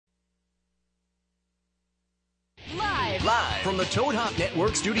Live from the Toad Hop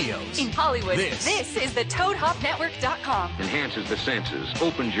Network studios. In Hollywood, This is the ToadHopNetwork.com. Enhances the senses,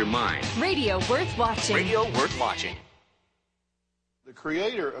 opens your mind. Radio worth watching. Radio worth watching. The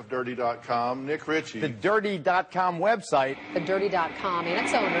creator of Dirty.com, Nick Ritchie. The Dirty.com website. TheDirty.com and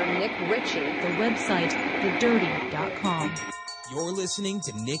its owner, Nick Ritchie. The website, TheDirty.com. You're listening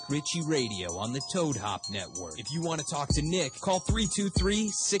to Nick Ritchie Radio on the Toad Hop Network. If you want to talk to Nick, call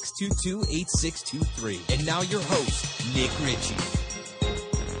 323-622-8623. And now your host, Nick Ritchie.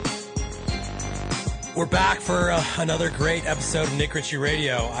 We're back for another great episode of Nick Ritchie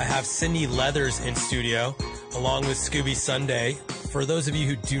Radio. I have Sydney Leathers in studio, along with Scooby Sunday. For those of you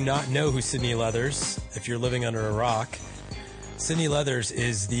who do not know who Sydney Leathers, if you're living under a rock, Sydney Leathers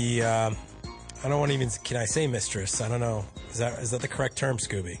is the, I don't want to even, can I say mistress? I don't know. Is that the correct term,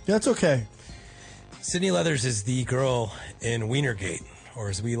 Scooby? That's okay. Sydney Leathers is the girl in Wienergate, or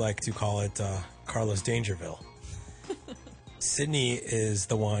as we like to call it, Carlos Dangerville. Sydney is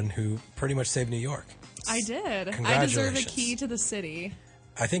the one who pretty much saved New York. I did. I deserve a key to the city.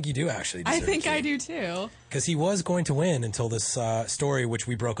 I think you do actually deserve I think a key. I do too. Because he was going to win until this story, which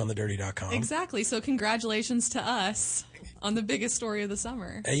we broke on the Dirty.com. Exactly. So congratulations to us on the biggest story of the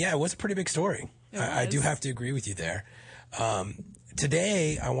summer. Yeah, it was a pretty big story. I do have to agree with you there.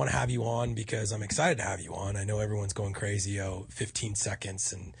 Today, I want to have you on because I'm excited to have you on. I know everyone's going crazy, 15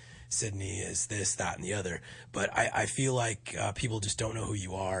 seconds and Sydney is this, that, and the other. But I feel like people just don't know who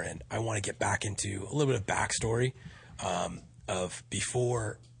you are, and I want to get back into a little bit of backstory of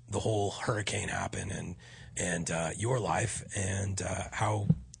before the whole hurricane happened and your life and how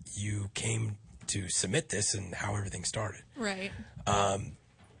you came to submit this and how everything started. Right.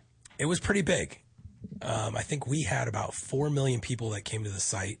 It was pretty big. I think we had about 4 million people that came to the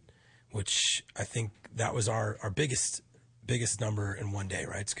site, which I think that was our biggest number in one day,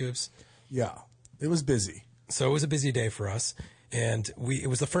 right, Scoobs? Yeah, it was busy. So it was a busy day for us, and it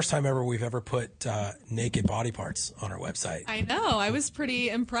was the first time ever we've ever put naked body parts on our website. I know. I was pretty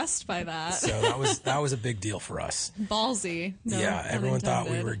impressed by that. So that was a big deal for us. Ballsy. No, yeah, everyone thought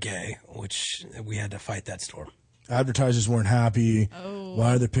we unintended. were gay, which we had to fight that storm. Advertisers weren't happy. Oh.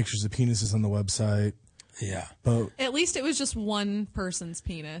 Why are there pictures of penises on the website? Yeah. But At least it was just one person's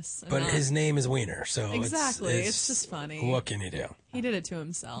penis. But his name is Wiener, so exactly. It's just funny. What can you do? He did it to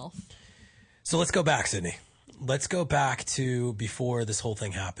himself. So let's go back, Sydney. Let's go back to before this whole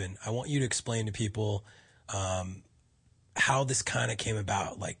thing happened. I want you to explain to people how this kind of came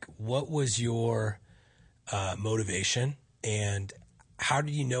about. Like, what was your motivation, and how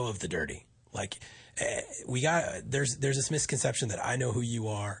did you know of the Dirty? Like, there's this misconception that I know who you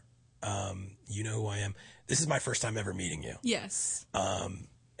are. You know who I am. This is my first time ever meeting you. Yes.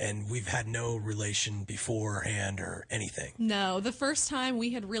 And we've had no relation beforehand or anything. No, the first time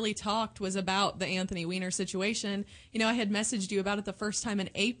we had really talked was about the Anthony Weiner situation. You know, I had messaged you about it the first time in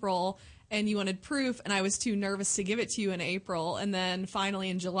April, and you wanted proof, and I was too nervous to give it to you in April. And then finally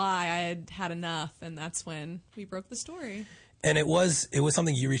in July, I had had enough, and that's when we broke the story. And it was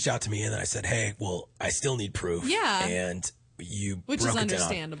something you reached out to me, and then I said, hey, well, I still need proof. Yeah. And which is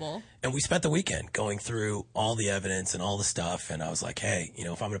understandable. And we spent the weekend going through all the evidence and all the stuff. And I was like, hey,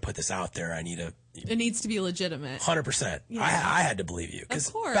 if I'm going to put this out there, it needs to be legitimate. 100%. Yeah. I had to believe you.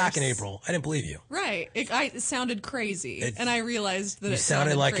 Because back in April, I didn't believe you. Right. It sounded crazy. And I realized that it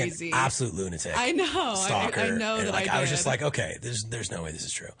sounded like crazy. An absolute lunatic. I know. Stalker. I know that I did. I was just like, okay, there's no way this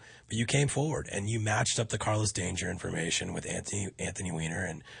is true. But you came forward and you matched up the Carlos Danger information with Anthony Weiner.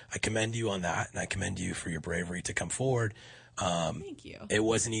 And I commend you on that. And I commend you for your bravery to come forward. Thank you. It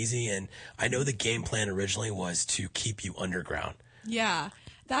wasn't easy, and I know the game plan originally was to keep you underground. Yeah,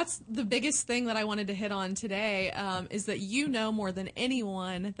 that's the biggest thing that I wanted to hit on today, is that you know more than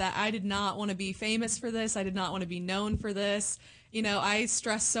anyone that I did not want to be famous for this. I did not want to be known for this. I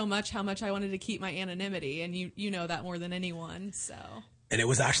stressed so much how much I wanted to keep my anonymity, and you know that more than anyone. So. And it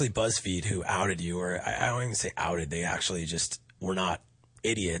was actually BuzzFeed who outed you, or I don't even say outed. They actually just were not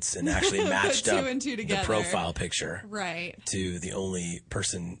idiots and actually matched two up and two the together. profile picture right to the only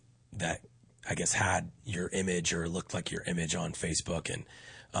person that I guess had your image or looked like your image on Facebook. And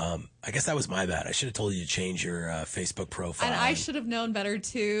I guess that was my bad. I should have told you to change your Facebook profile. And I should have known better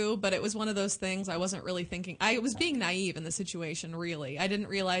too, but it was one of those things I wasn't really thinking. I was being naive in the situation, really. I didn't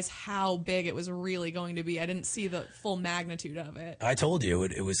realize how big it was really going to be. I didn't see the full magnitude of it. I told you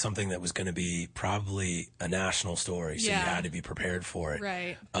it was something that was going to be probably a national story, so Yeah. you had to be prepared for it.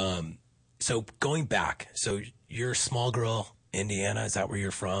 Right. So going back, so you're a small girl, Indiana, is that where you're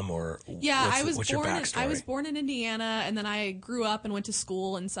from, or Yeah, what's your backstory? I was born in Indiana, and then I grew up and went to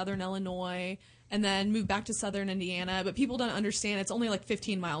school in Southern Illinois, and then moved back to southern Indiana. But people don't understand it's only like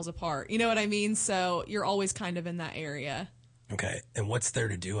 15 miles apart. You know what I mean? So you're always kind of in that area. Okay. And what's there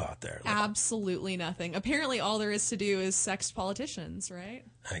to do out there? Like, absolutely nothing. Apparently all there is to do is sex politicians, right?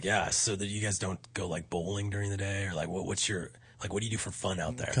 I guess. So that you guys don't go like bowling during the day, or like what do you do for fun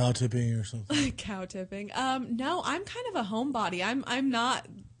out there? Cow tipping or something? Cow tipping. No, I'm kind of a homebody. I'm not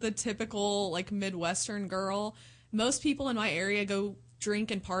the typical like Midwestern girl. Most people in my area go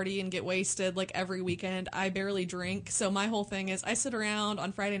drink and party and get wasted like every weekend. I barely drink. So my whole thing is I sit around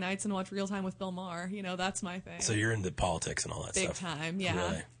on Friday nights and watch Real Time with Bill Maher. You know, that's my thing. So you're into politics and all that Big stuff. Big time, yeah.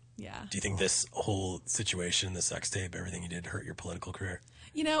 Really? Yeah. Do you think this whole situation, the sex tape, everything you did hurt your political career?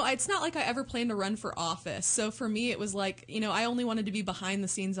 You know, it's not like I ever planned to run for office. So for me, it was like, you know, I only wanted to be behind the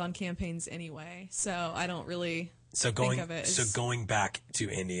scenes on campaigns anyway. So I don't really think of it as... So going back to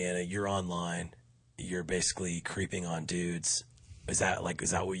Indiana, you're online. You're basically creeping on dudes. Is that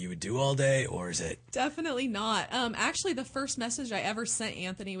what you would do all day, or is it? Definitely not. Actually, the first message I ever sent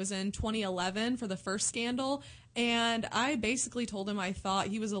Anthony was in 2011 for the first scandal, and I basically told him I thought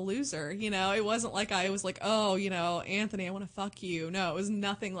he was a loser. You know, it wasn't like I was like, oh, you know, Anthony, I want to fuck you. No, it was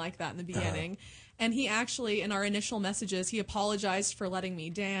nothing like that in the beginning. And he actually, in our initial messages, he apologized for letting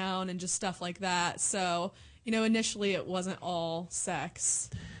me down and just stuff like that. So, you know, initially it wasn't all sex.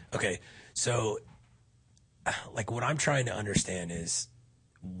 Okay, so... like what I'm trying to understand is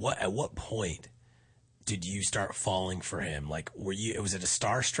at what point did you start falling for him? Like, was it a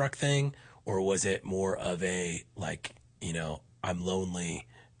starstruck thing, or was it more of a, like, you know, I'm lonely,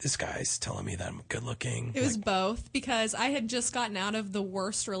 this guy's telling me that I'm good looking? It was both, because I had just gotten out of the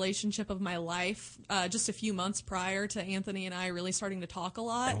worst relationship of my life just a few months prior to Anthony and I really starting to talk a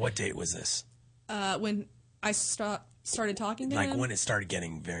lot. And what date was this? When I started talking to him. Like when it started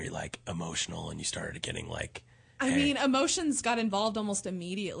getting very like emotional and you started getting like... I mean, emotions got involved almost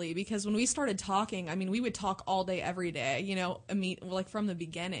immediately, because when we started talking, I mean, we would talk all day, every day, you know, like from the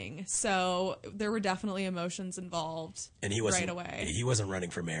beginning. So there were definitely emotions involved. And right away. He wasn't running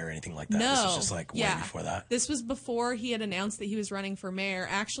for mayor or anything like that. No. This was just like way before that. This was before he had announced that he was running for mayor.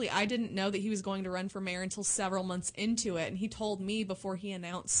 Actually, I didn't know that he was going to run for mayor until several months into it. And he told me before he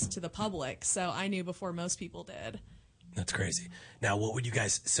announced to the public. So I knew before most people did. That's crazy. Now, what would you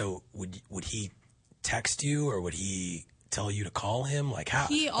guys, so would he text you, or would he tell you to call him? Like how?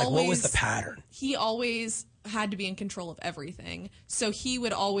 What was the pattern? He always had to be in control of everything. So he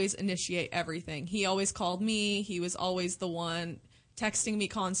would always initiate everything. He always called me. He was always the one texting me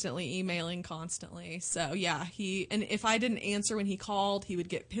constantly, emailing constantly. So yeah, and if I didn't answer when he called, he would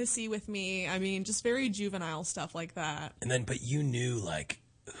get pissy with me. I mean, just very juvenile stuff like that. And then, but you knew like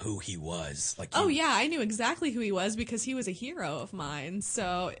who he was, like. Oh yeah, I knew exactly who he was because he was a hero of mine.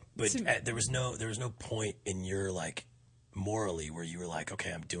 So, but there was no point in your like morally where you were like,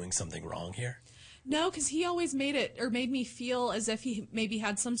 okay, I'm doing something wrong here. No, because he always made me feel as if he maybe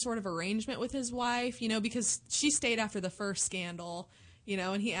had some sort of arrangement with his wife, you know, because she stayed after the first scandal, you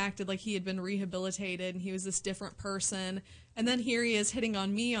know, and he acted like he had been rehabilitated and he was this different person. And then here he is hitting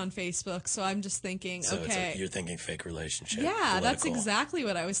on me on Facebook. So I'm just thinking, so okay. You're thinking fake relationship. Yeah, political. That's exactly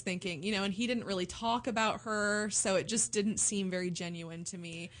what I was thinking, you know, and he didn't really talk about her. So it just didn't seem very genuine to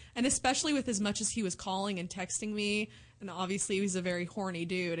me. And especially with as much as he was calling and texting me. And obviously he was a very horny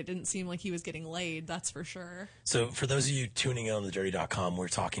dude. It didn't seem like he was getting laid, that's for sure. So for those of you tuning in on thedirty.com, we're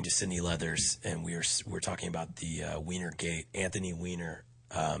talking to Sydney Leathers, and we're talking about the Wienergate, Anthony Weiner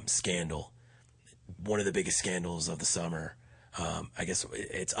scandal, one of the biggest scandals of the summer. I guess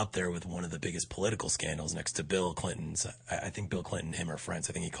it's up there with one of the biggest political scandals next to Bill Clinton's. I think Bill Clinton and him are friends.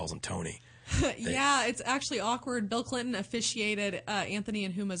 I think he calls him Tony. Yeah, it's actually awkward. Bill Clinton officiated Anthony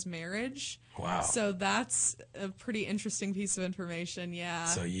and Huma's marriage. Wow. So that's a pretty interesting piece of information, yeah.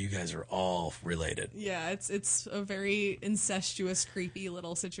 So you guys are all related. Yeah, it's a very incestuous, creepy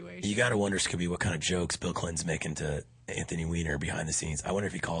little situation. You got to wonder, Scooby, what kind of jokes Bill Clinton's making to Anthony Weiner behind the scenes. I wonder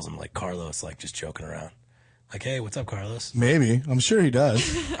if he calls him like Carlos, like just joking around. Like, hey, what's up, Carlos? Maybe. I'm sure he does.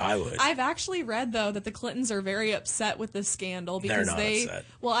 I would. I've actually read, though, that the Clintons are very upset with this scandal because They're not upset.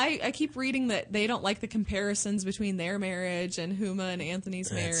 Well, I keep reading that they don't like the comparisons between their marriage and Huma and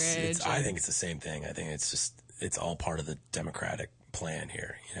Anthony's marriage. I think it's the same thing. I think it's all part of the Democratic plan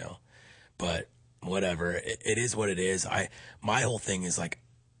here, you know. But whatever, it is what it is. My whole thing is like,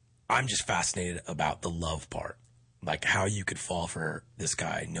 I'm just fascinated about the love part, like how you could fall for this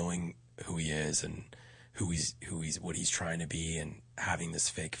guy, knowing who he is and who he's what he's trying to be, and having this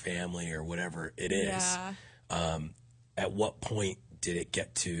fake family or whatever it is. Yeah. At what point did it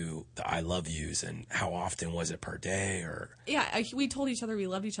get to the I love yous, and how often was it per day? Or yeah, we told each other we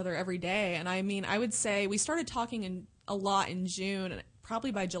loved each other every day, and I mean, I would say we started talking a lot in June.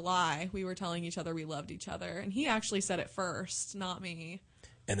 probably by July, we were telling each other we loved each other. And he actually said it first, not me.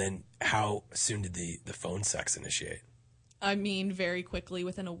 And then how soon did the phone sex initiate? I mean, very quickly,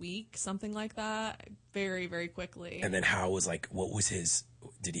 within a week, something like that. Very, very quickly. And then how was what was his,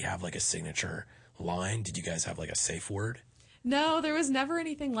 did he have like a signature line? Did you guys have like a safe word? No, there was never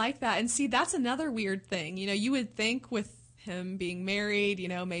anything like that. And see, that's another weird thing. You know, you would think with him being married, you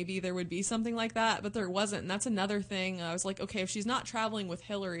know, maybe there would be something like that, but there wasn't. And that's another thing. I was like, okay, if she's not traveling with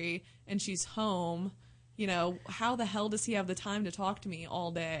Hillary and she's home, you know, how the hell does he have the time to talk to me all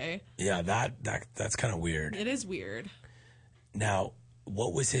day? Yeah, that's kind of weird. It is weird. Now,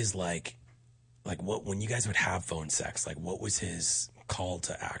 what was his like what, when you guys would have phone sex, like what was his call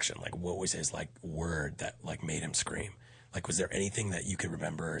to action? Like what was his like word that like made him scream? Like, was there anything that you could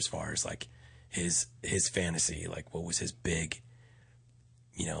remember as far as like his fantasy? Like what was his big,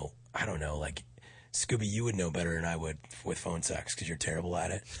 you know, I don't know, like Scooby, you would know better than I would with phone sex because you're terrible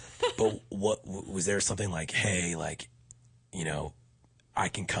at it. But what was there something like, hey, like, you know, I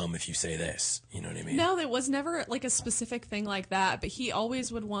can come if you say this, you know what I mean? No, there was never like a specific thing like that, but he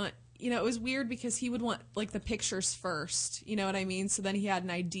always would want, you know, it was weird because he would want like the pictures first, you know what I mean? So then he had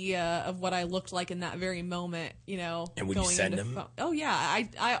an idea of what I looked like in that very moment, you know. And would you send him? Oh yeah,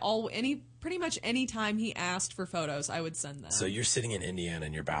 pretty much any time he asked for photos, I would send them. So you're sitting in Indiana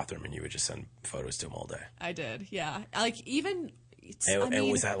in your bathroom and you would just send photos to him all day? I did, yeah. Like even... And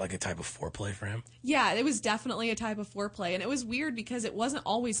was that like a type of foreplay for him? Yeah, it was definitely a type of foreplay. And it was weird because it wasn't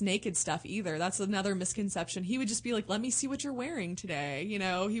always naked stuff either. That's another misconception. He would just be like, let me see what you're wearing today. You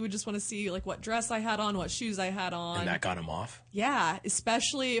know, he would just want to see like what dress I had on, what shoes I had on. And that got him off? Yeah,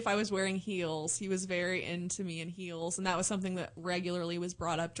 especially if I was wearing heels. He was very into me in heels. And that was something that regularly was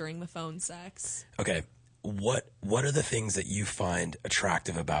brought up during the phone sex. Okay. What are the things that you find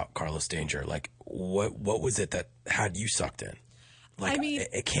attractive about Carlos Danger? Like, what was it that had you sucked in? Like, I mean,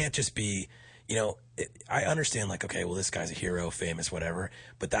 it can't just be, you know, I understand like, okay, well, this guy's a hero, famous, whatever,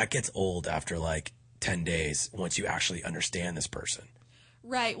 but that gets old after like 10 days once you actually understand this person.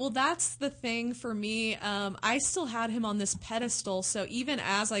 Right. Well, that's the thing for me. I still had him on this pedestal. So even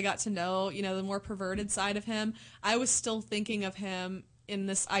as I got to know, you know, the more perverted side of him, I was still thinking of him in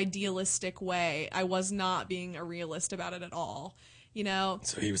this idealistic way. I was not being a realist about it at all, you know?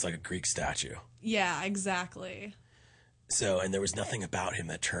 So he was like a Greek statue. Yeah, exactly. So, and there was nothing about him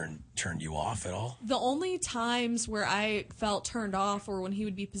that turned you off at all? The only times where I felt turned off were when he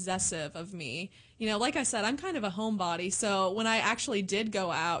would be possessive of me. You know, like I said, I'm kind of a homebody, so when I actually did go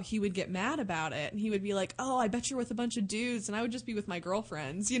out, he would get mad about it, and he would be like, oh, I bet you're with a bunch of dudes, and I would just be with my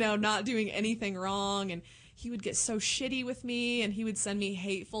girlfriends, you know, not doing anything wrong, and he would get so shitty with me, and he would send me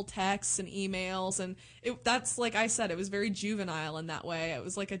hateful texts and emails, and that's, like I said, it was very juvenile in that way. It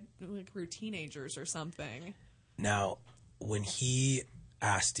was like we're teenagers or something. Now, when he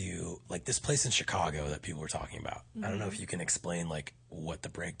asked you, like this place in Chicago that people were talking about, I don't know if you can explain like what the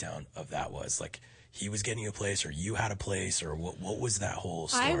breakdown of that was. Like he was getting you a place or you had a place or what was that whole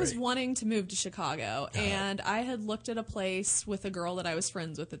story? I was wanting to move to Chicago and I had looked at a place with a girl that I was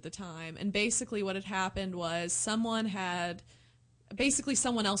friends with at the time. And basically what had happened was someone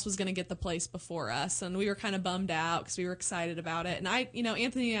else was going to get the place before us, and we were kind of bummed out because we were excited about it. And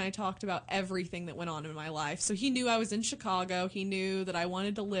Anthony and I talked about everything that went on in my life. So he knew I was in Chicago. He knew that I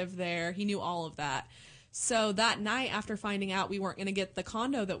wanted to live there. He knew all of that. So that night, after finding out we weren't going to get the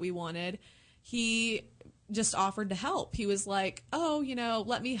condo that we wanted, he just offered to help. He was like, oh, you know,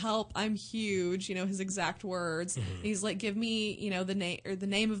 let me help. I'm huge, you know, his exact words. Mm-hmm. He's like, give me, you know, the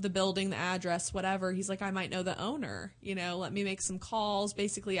name of the building, the address, whatever. He's like, I might know the owner, you know, let me make some calls.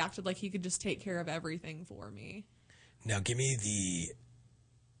 Basically acted like he could just take care of everything for me. Now give me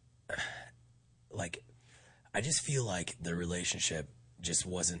I just feel like the relationship just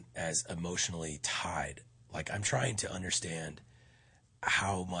wasn't as emotionally tied. Like I'm trying to understand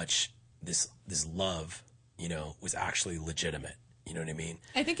how much this love, you know, was actually legitimate. You know what I mean?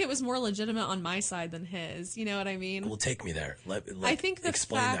 I think it was more legitimate on my side than his. You know what I mean? Well, take me there. I think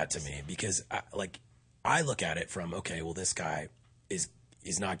explain that to me because I look at it from, okay, well, this guy is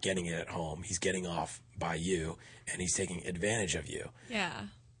not getting it at home. He's getting off by you and he's taking advantage of you. Yeah.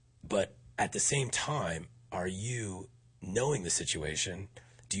 But at the same time, are you knowing the situation?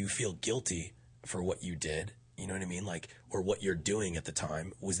 Do you feel guilty for what you did? You know what I mean? Like, or what you're doing at the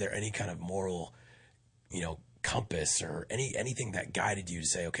time. Was there any kind of moral, you know, compass or anything that guided you to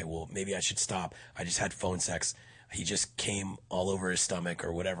say, okay, well, maybe I should stop. I just had phone sex. He just came all over his stomach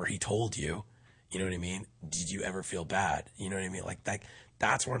or whatever he told you. You know what I mean? Did you ever feel bad? You know what I mean? Like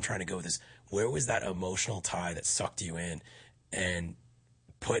that's where I'm trying to go with this. Where was that emotional tie that sucked you in and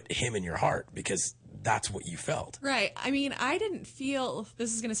put him in your heart because that's what you felt. Right. I mean, I didn't feel,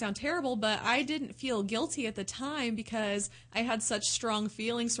 this is going to sound terrible, but I didn't feel guilty at the time because I had such strong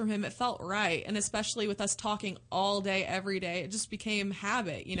feelings from him. It felt right. And especially with us talking all day, every day, it just became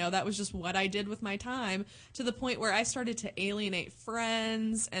habit. You know, that was just what I did with my time, to the point where I started to alienate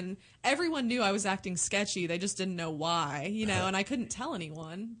friends, and everyone knew I was acting sketchy. They just didn't know why, you know, and I couldn't tell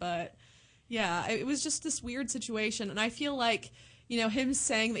anyone. But yeah, it was just this weird situation. And I feel like, you know, him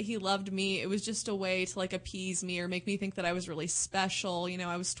saying that he loved me, it was just a way to, like, appease me or make me think that I was really special. You know,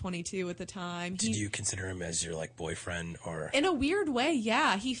 I was 22 at the time. Did you consider him as your, like, boyfriend or? In a weird way,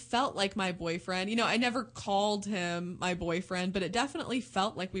 yeah. He felt like my boyfriend. You know, I never called him my boyfriend, but it definitely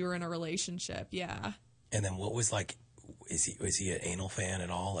felt like we were in a relationship, yeah. And then what was, like, was he an anal fan at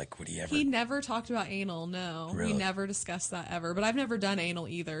all? Like, would he ever? He never talked about anal, no. Really? We never discussed that ever. But I've never done anal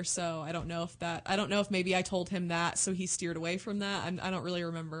either, so I don't know if maybe I told him that, so he steered away from that. I don't really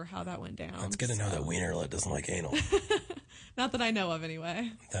remember how that went down. It's good to know that Wienerlet doesn't like anal. Not that I know of,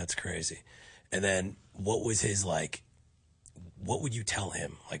 anyway. That's crazy. And then what was his, like, what would you tell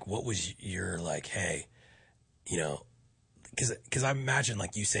him? Like, what was your, like, hey, you know, because I imagine,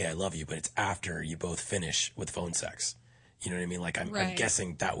 like, you say I love you, but it's after you both finish with phone sex. You know what I mean? Like, I'm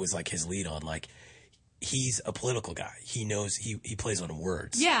guessing that was, like, his lead on, like, he's a political guy. He knows, he plays on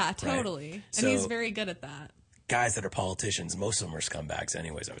words. Yeah, totally. Right? And he's very good at that. Guys that are politicians, most of them are scumbags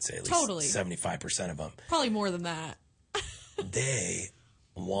anyways, I would say. At least totally. 75% of them. Probably more than that. They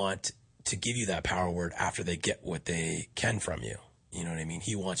want to give you that power word after they get what they can from you. You know what I mean?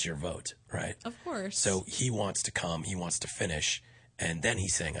 He wants your vote, right? Of course. So he wants to come, he wants to finish, and then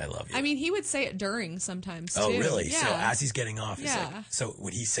he's saying, I love you. I mean, he would say it during sometimes, too. Oh, really? Yeah. So as he's getting off, he's like, so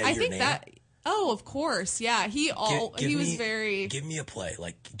would he say your name? Oh, of course. Yeah. He was very... Give me a play.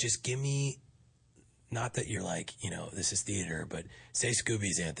 Like, just give me, not that you're like, you know, this is theater, but say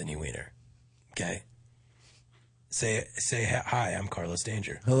Scooby's Anthony Weiner. Okay? Say, hi, I'm Carlos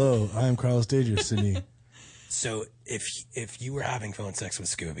Danger. Hello, I am Carlos Danger, Sydney. So if you were having phone sex with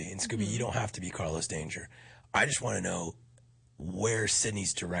Scooby, and Scooby, you don't have to be Carlos Danger. I just want to know where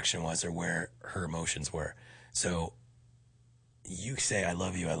Sydney's direction was or where her emotions were. So you say, I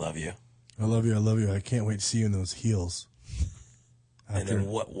love you, I love you. I love you, I love you. I can't wait to see you in those heels. And then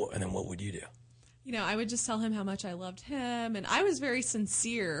what would you do? You know, I would just tell him how much I loved him. And I was very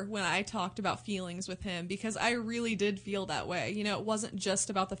sincere when I talked about feelings with him, because I really did feel that way. You know, it wasn't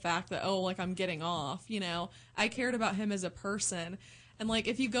just about the fact that, oh, like, I'm getting off. You know, I cared about him as a person. And, like,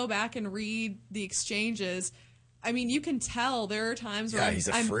 if you go back and read the exchanges, I mean, you can tell there are times where he's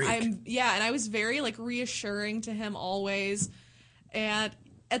a freak. and I was very, like, reassuring to him always. And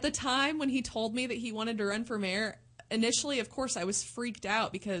at the time when he told me that he wanted to run for mayor, initially, of course, I was freaked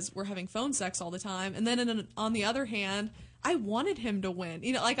out because we're having phone sex all the time. And then on the other hand, I wanted him to win.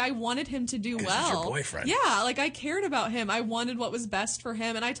 You know, like, I wanted him to do well. He's your boyfriend. Yeah, like, I cared about him. I wanted what was best for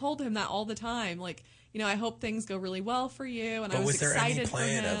him. And I told him that all the time. Like, you know, I hope things go really well for you. And I was excited for him. Was there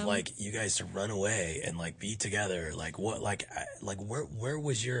any plan of, like, you guys to run away and, like, be together? Like, what, like where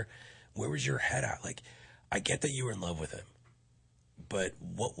was your head at? Like, I get that you were in love with him, but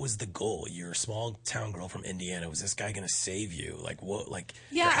what was the goal? You're a small town girl from Indiana. Was this guy going to save you? Like, what, like,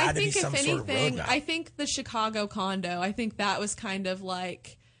 yeah, there had I think to be some if anything, sort of roadmap. I think the Chicago condo, I think that was kind of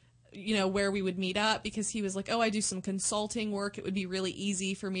like, you know, where we would meet up, because he was like, oh, I do some consulting work. It would be really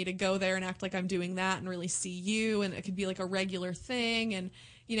easy for me to go there and act like I'm doing that and really see you. And it could be like a regular thing. And,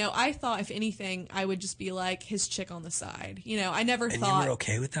 you know, I thought if anything, I would just be like his chick on the side. You know, I never thought. And you were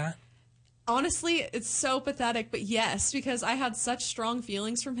okay with that? Honestly, it's so pathetic, but yes, because I had such strong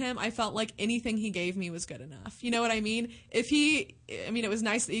feelings from him. I felt like anything he gave me was good enough. You know what I mean? It was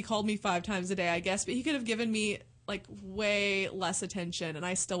nice that he called me 5 times a day, I guess, but he could have given me, like, way less attention, and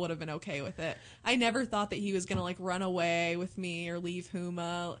I still would have been okay with it. I never thought that he was going to, like, run away with me or leave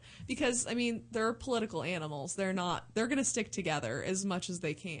Huma, because, I mean, they're political animals. They're going to stick together as much as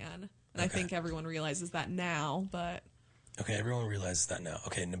they can. And I think everyone realizes that now, but... Okay, everyone realizes that now.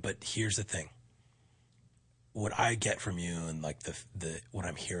 Okay, but here's the thing. What I get from you and, like, the what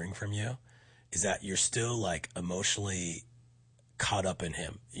I'm hearing from you is that you're still, like, emotionally caught up in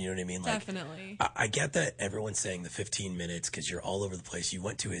him. You know what I mean? Like, definitely. I get that everyone's saying the 15 minutes because you're all over the place. You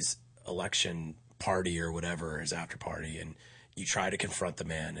went to his election party or whatever, his after party, and you try to confront the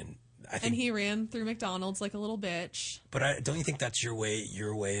man, and I think, and he ran through McDonald's like a little bitch. But don't you think that's your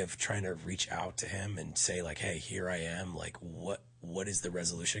way of trying to reach out to him and say, like, hey, here I am. Like, what is the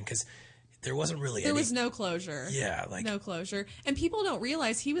resolution? Because there wasn't really There was no closure. Yeah, like no closure. And people don't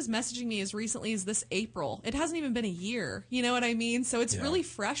realize he was messaging me as recently as this April. It hasn't even been a year. You know what I mean? So it's really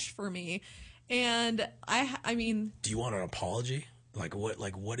fresh for me. And I mean, do you want an apology? Like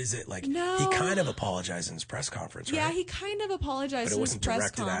what is it? Like No. he kind of apologized in his press conference, right? Yeah, he kind of apologized But it in his wasn't press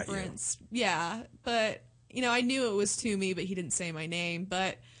directed at you. conference. Yeah, but I knew it was to me, but he didn't say my name.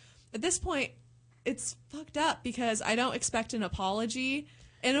 But at this point, it's fucked up because I don't expect an apology.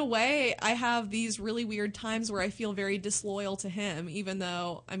 In a way, I have these really weird times where I feel very disloyal to him, even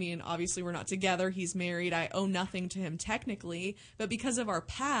though, obviously we're not together. He's married. I owe nothing to him technically. But because of our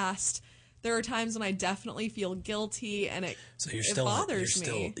past, there are times when I definitely feel guilty, and it bothers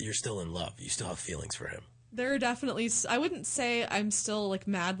me. You're still in love. You still have feelings for him. There are definitely, I wouldn't say I'm still like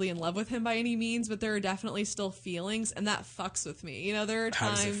madly in love with him by any means, but there are definitely still feelings, and that fucks with me. There are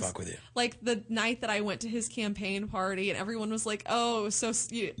times. How does it fuck with you? Like the night that I went to his campaign party and everyone was like, "Oh,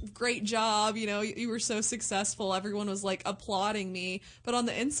 great job. You were so successful." Everyone was like applauding me. But on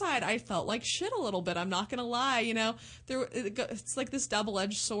the inside, I felt like shit a little bit. I'm not going to lie. It's like this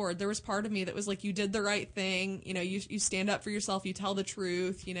double-edged sword. There was part of me that was like, you did the right thing. You stand up for yourself. You tell the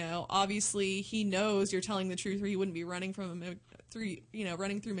truth. Obviously he knows you're telling the truth, or he wouldn't be running through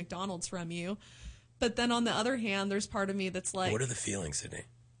McDonald's from you. But then on the other hand, there's part of me that's like, what are the feelings, Sydney?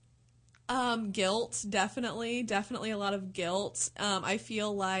 Guilt, definitely a lot of guilt. I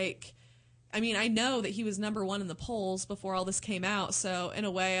feel like, I know that he was number one in the polls before all this came out. So in a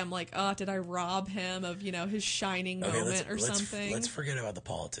way, I'm like, oh, did I rob him of his shining moment or something? Let's forget about the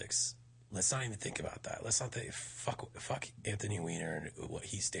politics. Let's not even think about that. Let's not think, fuck Anthony Weiner and what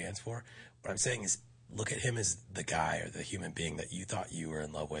he stands for. What I'm saying is, look at him as the guy or the human being that you thought you were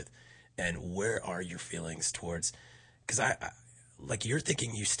in love with, and where are your feelings towards? Because I like, you're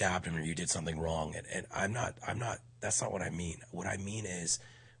thinking you stabbed him or you did something wrong, and I'm not. That's not what I mean. What I mean is,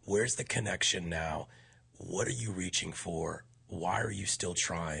 where's the connection now? What are you reaching for? Why are you still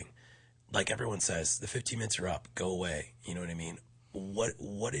trying? Like everyone says, the 15 minutes are up. Go away. You know what I mean?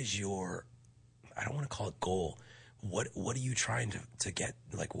 What is your? I don't want to call it goal. What are you trying to get?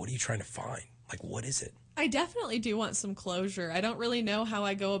 Like, what are you trying to find? Like, what is it? I definitely do want some closure. I don't really know how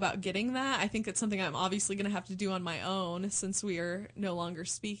I go about getting that. I think it's something I'm obviously going to have to do on my own since we are no longer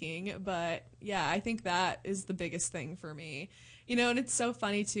speaking. But yeah, I think that is the biggest thing for me. And it's so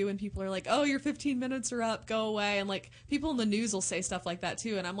funny too when people are like, "Oh, your 15 minutes are up, go away." And like, people in the news will say stuff like that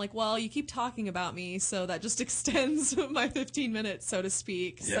too. And I'm like, well, you keep talking about me, so that just extends my 15 minutes, so to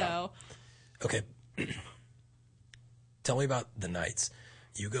speak. Yeah. So. Okay. Tell me about the nights.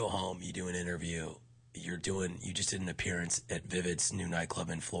 You go home, you do an interview, you just did an appearance at Vivid's new nightclub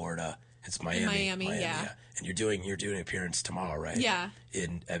in Florida. It's Miami. In Miami, yeah. And you're doing an appearance tomorrow, right? Yeah.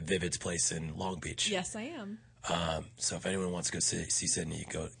 At Vivid's place in Long Beach. Yes, I am. So if anyone wants to go see Sydney,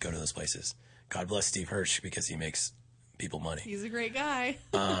 go to those places. God bless Steve Hirsch because he makes people money. He's a great guy.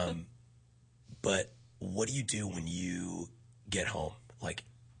 But what do you do when you get home? Like,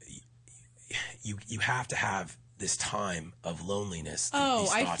 you have to have this time of loneliness.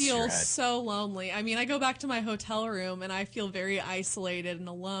 I feel so lonely. I go back to my hotel room and I feel very isolated and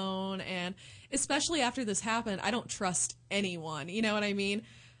alone. And especially after this happened, I don't trust anyone. You know what I mean?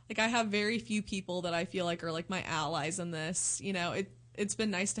 Like, I have very few people that I feel like are like my allies in this. It's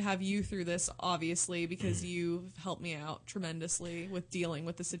been nice to have you through this, obviously, because you've helped me out tremendously with dealing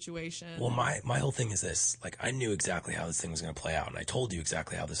with the situation. Well, my whole thing is this. Like, I knew exactly how this thing was going to play out, and I told you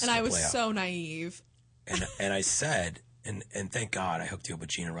exactly how this was going to play out. And I was so naive. And I said, and thank God I hooked you up with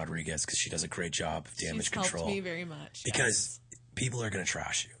Gina Rodriguez because she does a great job of damage control. She's helped me very much. Because people are going to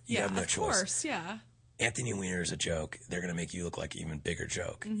trash you. You have no choice. Of course, yeah. Anthony Weiner is a joke. They're going to make you look like an even bigger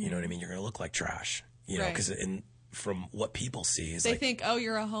joke. Mm-hmm. You know what I mean? You're going to look like trash. Know, because from what people see is they think, oh,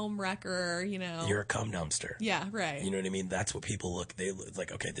 you're a home wrecker. You're a cum dumpster. Yeah, right. You know what I mean? That's what people look. They look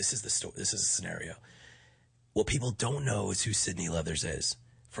like, okay, this is the story. This is a scenario. What people don't know is who Sydney Leathers is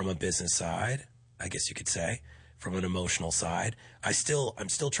from a business side. I guess you could say, from an emotional side. I'm still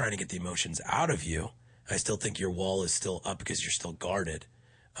trying to get the emotions out of you. I still think your wall is still up because you're still guarded.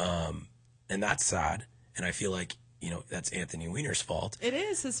 And that's sad. And I feel like, that's Anthony Weiner's fault. It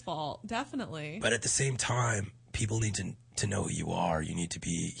is his fault, definitely. But at the same time, people need to know who you are. You need to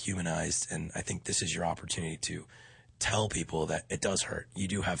be humanized. And I think this is your opportunity to tell people that it does hurt. You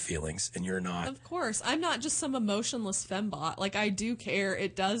do have feelings, and you're not. Of course. I'm not just some emotionless fembot. Like, I do care.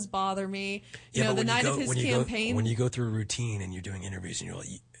 It does bother me. The night of his campaign. When you go through a routine and you're doing interviews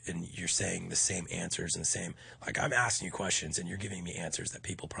and you're saying the same answers and the same, like, I'm asking you questions and you're giving me answers that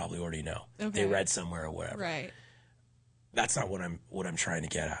people probably already know. Okay. They read somewhere or whatever. Right. That's not what I'm trying to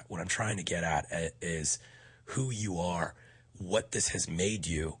get at. What I'm trying to get at is who you are, what this has made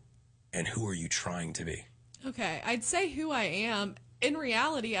you, and who are you trying to be. Okay, I'd say who I am. In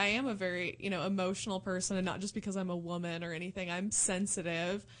reality, I am a very, emotional person, and not just because I'm a woman or anything. I'm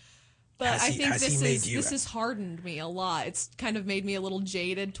sensitive. But I think this has hardened me a lot. It's kind of made me a little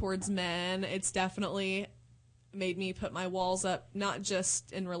jaded towards men. It's definitely made me put my walls up, not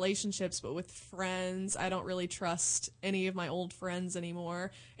just in relationships, but with friends. I don't really trust any of my old friends anymore.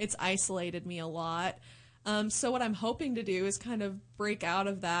 It's isolated me a lot. So what I'm hoping to do is kind of break out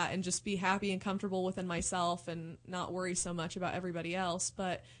of that and just be happy and comfortable within myself and not worry so much about everybody else.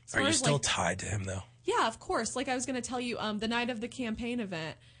 But are you still tied to him, though? Yeah, of course. Like I was going to tell you, the night of the campaign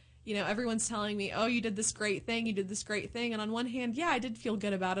event, you know, everyone's telling me, oh, you did this great thing, you did this great thing. And on one hand, yeah, I did feel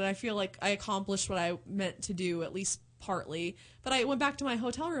good about it. I feel like I accomplished what I meant to do, at least partly. But I went back to my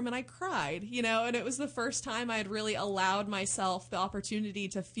hotel room and I cried, you know, and it was the first time I had really allowed myself the opportunity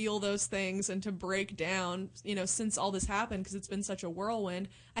to feel those things and to break down, you know, since all this happened, because it's been such a whirlwind.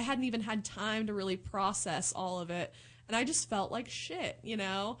 I hadn't even had time to really process all of it. And I just felt like shit, you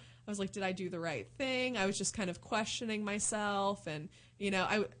know. I was like, did I do the right thing? I was just kind of questioning myself. And, you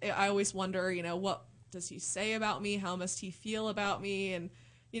know, I always wonder, you know, what does he say about me? How must he feel about me? And,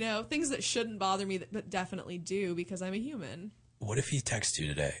 you know, things that shouldn't bother me but definitely do, because I'm a human. What if he texted you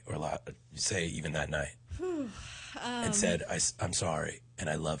today, or say even that night, and said, I'm sorry and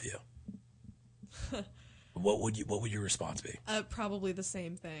I love you? What would your response be? Probably the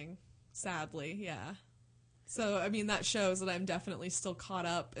same thing, sadly, yeah. So, I mean, that shows that I'm definitely still caught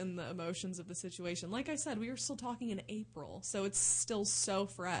up in the emotions of the situation. Like I said, we were still talking in April, so it's still so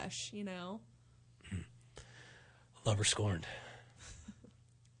fresh, you know? Love or scorned.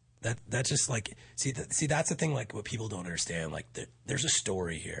 That's just like, see, that's the thing, like, what people don't understand. Like, there's a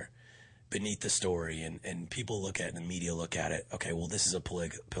story here beneath the story, and people look at it, and the media look at it. Okay, well, this is a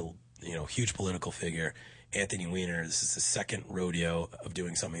huge political figure. Anthony Weiner, this is the second rodeo of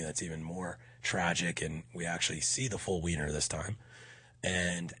doing something that's even more tragic, and we actually see the full Weiner this time.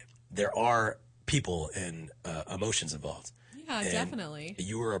 And there are people and emotions involved. Yeah, and definitely.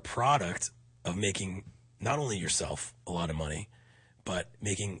 You were a product of making not only yourself a lot of money, but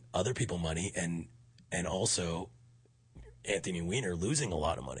making other people money, and also Anthony Weiner losing a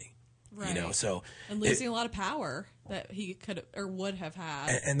lot of money. Right. You know, so and losing a lot of power that he could or would have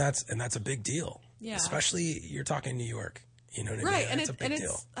had. And that's a big deal. Yeah. Especially you're talking New York. You know what I mean? Right, and it's a big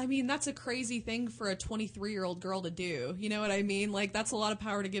deal. I mean, that's a crazy thing for a 23-year-old girl to do. You know what I mean? Like, that's a lot of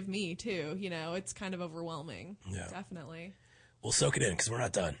power to give me, too. You know, it's kind of overwhelming. Yeah. Definitely. We'll soak it in, because we're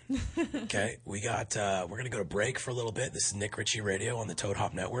not done. Okay? We're going to go to break for a little bit. This is Nick Ritchie Radio on the Toad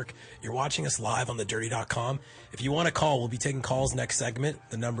Hop Network. You're watching us live on thedirty.com. If you want to call, we'll be taking calls next segment.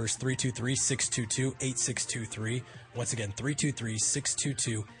 The number is 323-622-8623. Once again,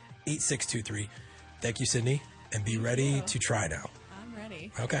 323-622-8623. Thank you, Sydney. And be ready to try now. I'm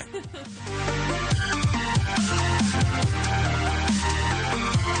ready. Okay.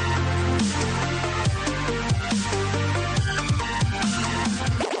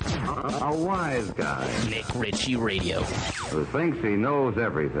 A wise guy. Nick Ritchie Radio. Who thinks he knows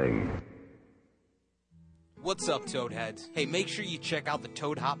everything. What's up, Toadheads? Hey, make sure you check out the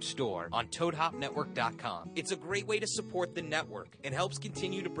Toad Hop store on ToadHopNetwork.com. It's a great way to support the network and helps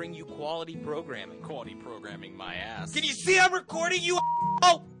continue to bring you quality programming. Quality programming, my ass. Can you see I'm recording you?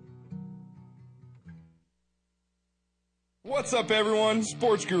 Oh! What's up, everyone?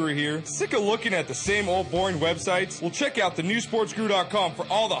 Sports Guru here. Sick of looking at the same old boring websites? Well, check out thenewsportsguru.com for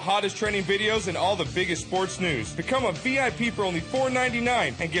all the hottest trending videos and all the biggest sports news. Become a VIP for only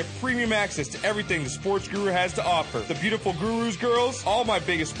 $4.99 and get premium access to everything the Sports Guru has to offer. The beautiful gurus girls, all my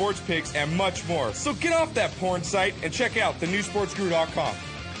biggest sports picks, and much more. So get off that porn site and check out thenewsportsguru.com.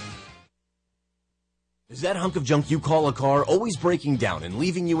 Is that hunk of junk you call a car always breaking down and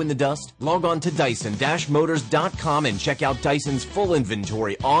leaving you in the dust? Log on to Dyson-Motors.com and check out Dyson's full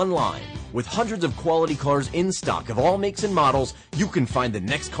inventory online. With hundreds of quality cars in stock of all makes and models, you can find the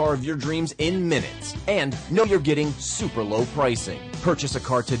next car of your dreams in minutes. And know you're getting super low pricing. Purchase a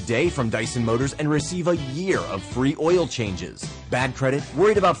car today from Dyson Motors and receive a year of free oil changes. Bad credit?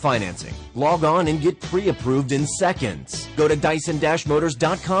 Worried about financing? Log on and get pre-approved in seconds. Go to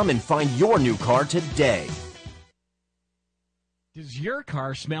Dyson-Motors.com and find your new car today. Does your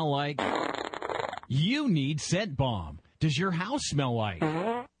car smell like? You need Scent Bomb. Does your house smell like?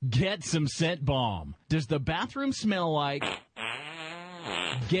 Get some Scent Bomb. Does the bathroom smell like?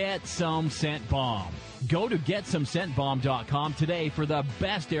 Get some Scent Bomb. Go to GetSomeScentBomb.com today for the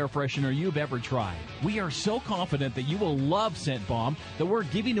best air freshener you've ever tried. We are so confident that you will love Scent Bomb that we're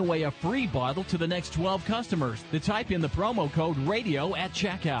giving away a free bottle to the next 12 customers that type in the promo code RADIO at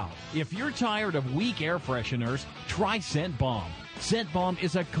checkout. If you're tired of weak air fresheners, try Scent Bomb. Scent Bomb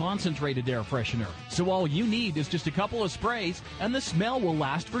is a concentrated air freshener, so all you need is just a couple of sprays and the smell will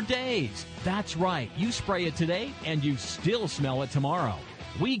last for days. That's right, you spray it today and you still smell it tomorrow.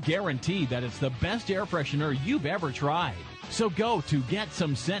 We guarantee that it's the best air freshener you've ever tried. So go to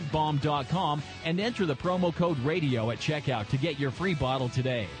GetSomeScentBomb.com and enter the promo code RADIO at checkout to get your free bottle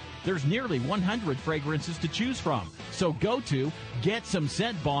today. There's nearly 100 fragrances to choose from. So go to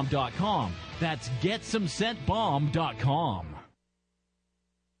GetSomeScentBomb.com. That's GetSomeScentBomb.com.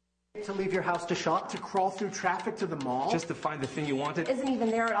 To leave your house to shop, to crawl through traffic to the mall, Just to find the thing you wanted. Isn't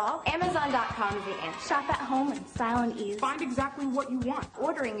even there at all. Amazon.com is the answer. Shop at home in style and ease. Find exactly what you want.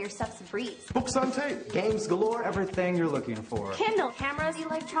 Ordering your stuff's a breeze. Books on tape, games galore, everything you're looking for. Kindle, cameras,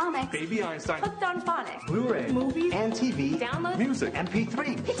 electronics. Baby Einstein. Hooked on phonics. Blu-ray, Movies. and TV. Download. Music,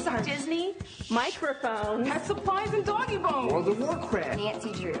 MP3. Pixar. Disney. Microphones. Pet supplies and doggy bones. World of Warcraft.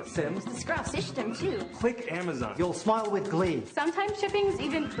 Nancy Drew. Sims. The Scruff System, too. Click Amazon. You'll smile with glee. Sometimes shipping's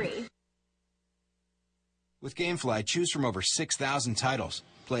even free. With GameFly, choose from over 6,000 titles.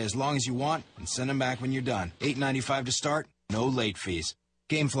 Play as long as you want and send them back when you're done. $8.95 to start, no late fees.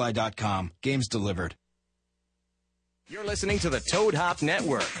 Gamefly.com. Games delivered. You're listening to the Toad Hop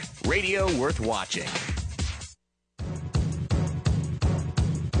Network, radio worth watching.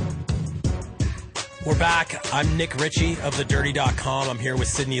 We're back. I'm Nick Ritchie of TheDirty.com. I'm here with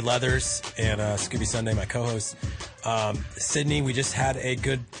Sydney Leathers and Scooby Sunday, my co-host. Sydney, we just had a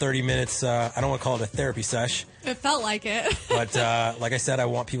good 30 minutes. I don't want to call it a therapy sesh. It felt like it. But like I said, I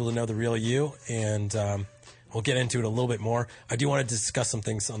want people to know the real you, and we'll get into it a little bit more. I do want to discuss some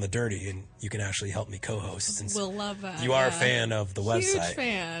things on The Dirty, and you can actually help me co-host. Since we'll love that. You are a fan of the website. Huge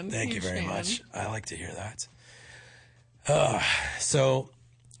fan. Thank Huge you very fan. much. I like to hear that. So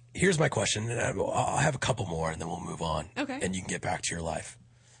here's my question, and I'll have a couple more, and then we'll move on. Okay. And you can get back to your life.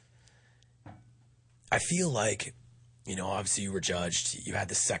 I feel like, you know, obviously you were judged. You had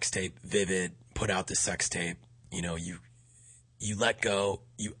the sex tape. Vivid put out the sex tape. You know, you let go.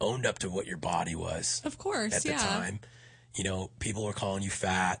 You owned up to what your body was. Of course, at the time. You know, people were calling you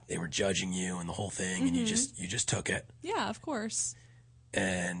fat. They were judging you and the whole thing, and you just took it. Yeah, of course.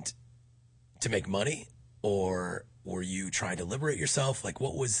 And to make money, or were you trying to liberate yourself? Like,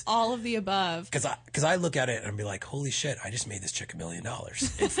 what was all of the above? Because I look at it and I'd be like, holy shit, I just made this chick $1 million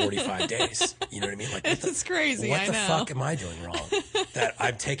in 45 days. You know what I mean? Like, it's crazy. What the fuck am I doing wrong? That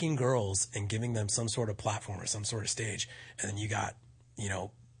I'm taking girls and giving them some sort of platform or some sort of stage, and then you got, you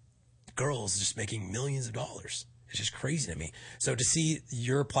know, girls just making millions of dollars. It's just crazy to me. So to see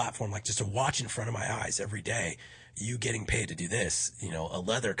your platform, like just to watch in front of my eyes every day, you getting paid to do this, you know, a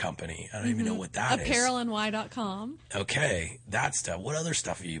leather company. I don't even know what that is. ApparelNY.com. Okay, that stuff. What other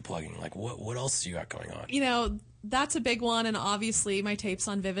stuff are you plugging? Like, what else do you got going on? You know, that's a big one, and obviously my tape's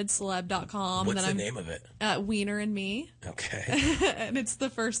on VividCeleb.com. What's the name of it? Wiener and Me. Okay. And it's the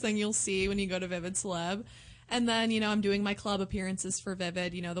first thing you'll see when you go to Vivid Celeb. And then, you know, I'm doing my club appearances for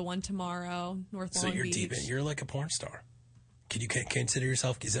Vivid, you know, the one tomorrow, North Long Beach. So you're deep in, you're like a porn star. Could you consider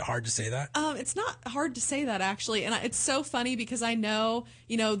yourself, is it hard to say that? It's not hard to say that, actually. And it's so funny because I know,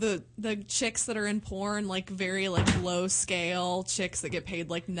 you know, the chicks that are in porn, like very like low scale chicks that get paid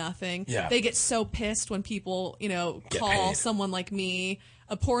like nothing. Yeah. They get so pissed when people, you know, call someone like me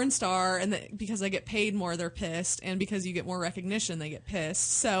a porn star, and because I get paid more, they're pissed, and because you get more recognition, they get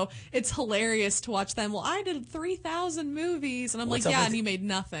pissed. So it's hilarious to watch them. Well, I did 3,000 movies, and I'm like, yeah, and you made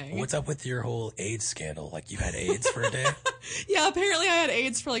nothing. What's up with your whole AIDS scandal? Like, you had AIDS for a day? Yeah, apparently I had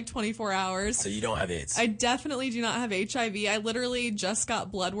AIDS for like 24 hours. So you don't have AIDS? I definitely do not have HIV. I literally just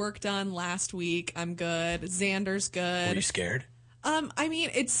got blood work done last week. I'm good. Xander's good. Were you scared? I mean,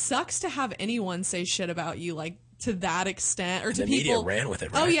 it sucks to have anyone say shit about you, like, to that extent, or and to the people. Media ran with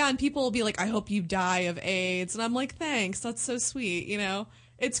it, right? Oh yeah, and people will be like, "I hope you die of AIDS," and I'm like, "Thanks, that's so sweet." You know,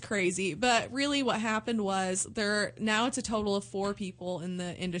 it's crazy, but really, what happened was now it's a total of 4 people in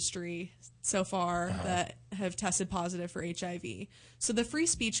the industry so far that have tested positive for HIV. So the Free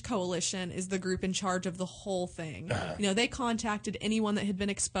Speech Coalition is the group in charge of the whole thing. You know, they contacted anyone that had been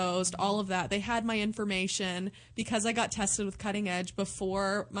exposed, all of that. They had my information because I got tested with Cutting Edge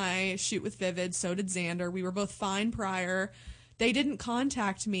before my shoot with Vivid. So did Xander. We were both fine prior. They didn't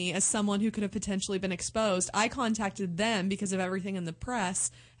contact me as someone who could have potentially been exposed. I contacted them because of everything in the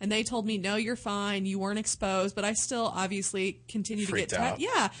press, and they told me, no, you're fine, you weren't exposed, but I still obviously continue to get tested.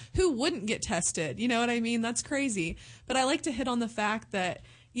 Yeah, who wouldn't get tested? You know what I mean? That's crazy. But I like to hit on the fact that,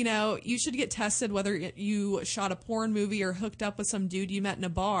 you know, you should get tested whether you shot a porn movie or hooked up with some dude you met in a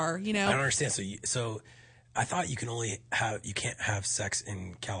bar, you know? I don't understand. So I thought you can't have sex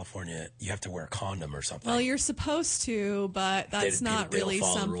in California. You have to wear a condom or something. Well, you're supposed to, but that's not really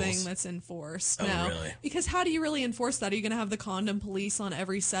something that's enforced. Oh, no. Really? Because how do you really enforce that? Are you going to have the condom police on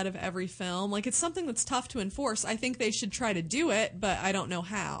every set of every film? Like, it's something that's tough to enforce. I think they should try to do it, but I don't know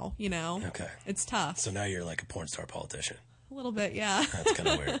how, you know? Okay. It's tough. So now you're like a porn star politician. A little bit, yeah. That's kind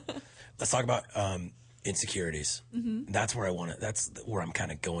of weird. Let's talk about insecurities. Mm-hmm. That's where that's where I'm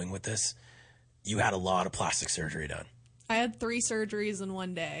kind of going with this. You had a lot of plastic surgery done. I had 3 surgeries in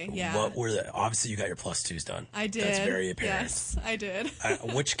one day. Yeah. What were obviously you got your +2s done. I did. That's very apparent. Yes, I did.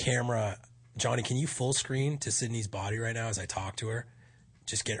 Which camera, Johnny, can you full screen to Sydney's body right now as I talk to her?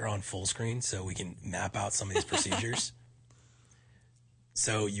 Just get her on full screen so we can map out some of these procedures.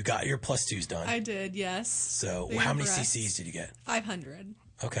 So you got your +2s done. I did, yes. So Bigger how many breasts. cc's did you get? 500.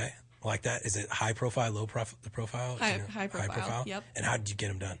 Okay. Like that? Is it high profile, low profile? High profile, yep. And how did you get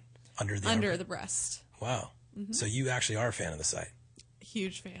them done? Under the breast. Wow. Mm-hmm. So you actually are a fan of the site.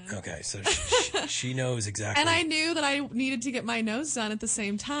 Huge fan. Okay, so she knows exactly. And I knew that I needed to get my nose done at the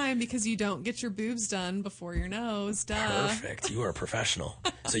same time because you don't get your boobs done before your nose. Duh. Perfect. You are a professional.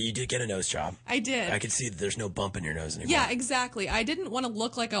 So you did get a nose job. I did. I could see that there's no bump in your nose anymore. Yeah, exactly. I didn't want to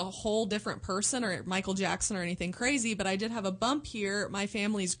look like a whole different person or Michael Jackson or anything crazy, but I did have a bump here. My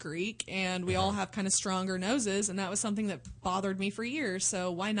family's Greek, and we all have kind of stronger noses, and that was something that bothered me for years,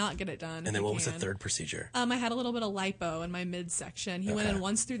 so why not get it done? And then what was the third procedure? I had a little bit of lipo in my midsection. He went in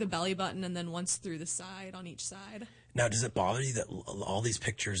once through the belly button and then once through the side on each side. Now, does it bother you that all these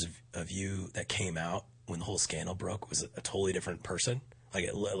pictures of you that came out when the whole scandal broke was a totally different person?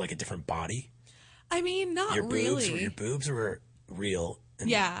 Like a different body? I mean, not really. Your boobs were real.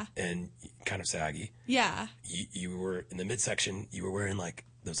 And, and kind of saggy. Yeah. You were in the midsection. You were wearing like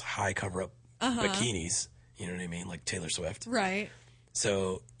those high cover up bikinis. You know what I mean? Like Taylor Swift. Right.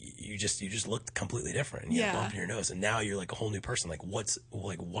 So you just looked completely different. And you had a bump in your nose, and now you're like a whole new person. Like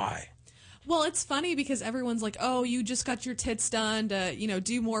why? Well, it's funny because everyone's like, "Oh, you just got your tits done to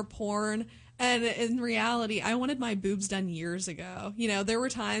do more porn." And in reality, I wanted my boobs done years ago. There were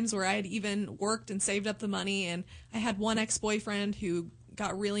times where I had even worked and saved up the money, and I had one ex-boyfriend who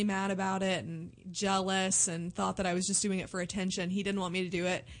got really mad about it and jealous and thought that I was just doing it for attention. He didn't want me to do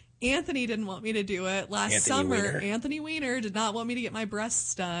it. Anthony didn't want me to do it. Last summer, Anthony Weiner did not want me to get my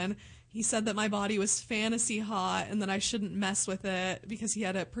breasts done. He said that my body was fantasy hot and that I shouldn't mess with it because he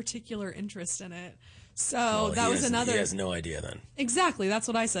had a particular interest in it. So that was another. He has no idea then. Exactly. That's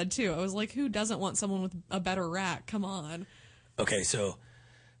what I said too. I was like, who doesn't want someone with a better rack? Come on. Okay, so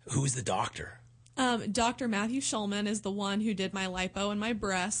who's the doctor? Dr. Matthew Schulman is the one who did my lipo and my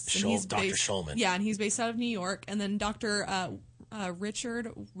breasts. Dr. Schulman. Yeah, and he's based out of New York. And then Dr.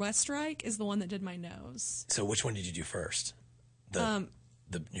 Richard Westreich is the one that did my nose. So which one did you do first?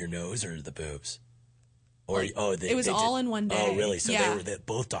 Your nose or the boobs? Or it was all in one day. Oh, really? So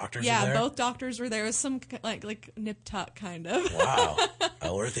both doctors were there? Yeah, both doctors were there. It was some like nip tuck kind of. Wow. I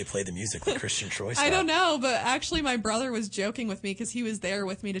wonder if they played the music like Christian Troy style. I don't know, but actually my brother was joking with me because he was there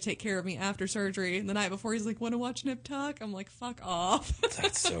with me to take care of me after surgery. And the night before, he's like, "Want to watch nip tuck?" I'm like, "Fuck off."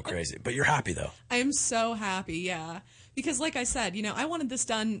 That's so crazy. But you're happy though. I am so happy, yeah. Because like I said, I wanted this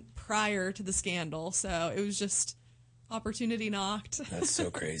done prior to the scandal, so it was just opportunity knocked. That's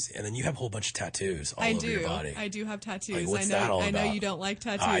so crazy. And then you have a whole bunch of tattoos all over your body. I do have tattoos. Like, what's that all about? I know you don't like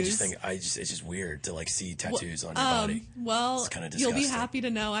tattoos. I just think it's just weird to see tattoos on your body. Well, it's kind of you'll be happy to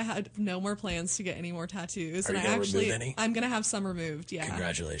know I had no more plans to get any more tattoos. Are you going to remove any? I'm going to have some removed, yeah.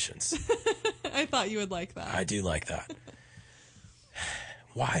 Congratulations. I thought you would like that. I do like that.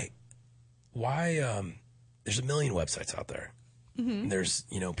 Why there's a million websites out there. Mm-hmm. There's,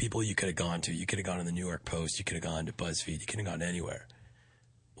 people you could have gone to. You could have gone to the New York Post. You could have gone to BuzzFeed. You could have gone anywhere.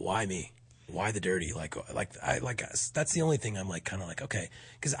 Why me? Why the dirty? That's the only thing I'm kind of okay.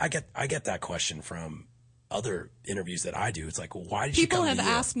 Because I get that question from other interviews that I do. It's like, well, why did people you come have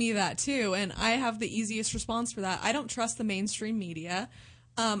asked me that too, and I have the easiest response for that. I don't trust the mainstream media.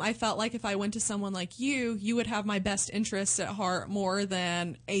 I felt like if I went to someone like you would have my best interests at heart more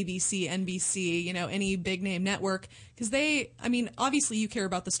than ABC, NBC, any big name network. Because obviously you care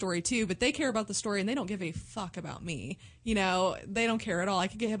about the story too, but they care about the story and they don't give a fuck about me. They don't care at all. I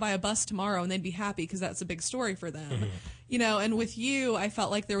could get hit by a bus tomorrow and they'd be happy because that's a big story for them. Mm-hmm. And with you, I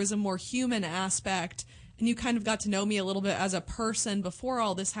felt like there was a more human aspect, and you kind of got to know me a little bit as a person before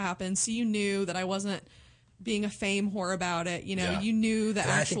all this happened. So you knew that I wasn't being a fame whore about it, you knew the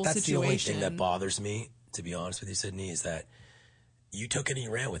actual situation. I think that's the only thing that bothers me, to be honest with you, Sydney, is that you took it and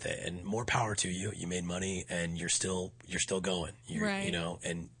you ran with it, and more power to you. You made money, and you're still going. Right.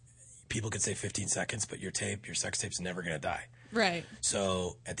 And people could say 15 seconds, but your sex tape's never going to die. Right.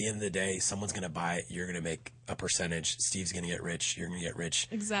 So at the end of the day, someone's going to buy it. You're going to make a percentage. Steve's going to get rich. You're going to get rich.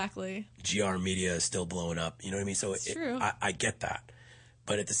 Exactly. GR Media is still blowing up. You know what I mean? So it's true. I get that.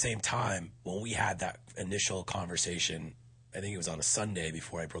 But at the same time, when we had that initial conversation, I think it was on a Sunday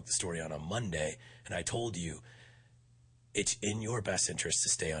before I broke the story on a Monday, and I told you, it's in your best interest to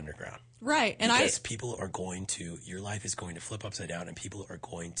stay underground. Right. And because people are going to, your life is going to flip upside down and people are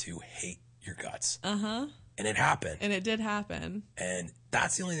going to hate your guts. Uh-huh. And it happened. And it did happen. And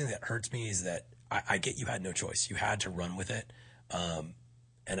that's the only thing that hurts me is that I get you had no choice. You had to run with it.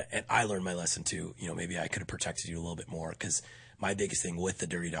 And I learned my lesson too. You know, maybe I could have protected you a little bit more because my biggest thing with the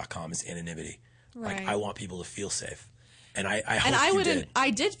dirty.com is anonymity. Right. Like I want people to feel safe. And I hope you did.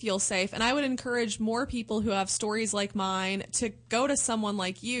 I did feel safe, and I would encourage more people who have stories like mine to go to someone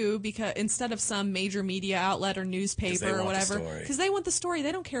like you because instead of some major media outlet or newspaper or whatever, because they want the story.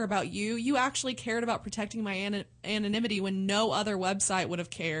 They don't care about you. You actually cared about protecting my anonymity when no other website would have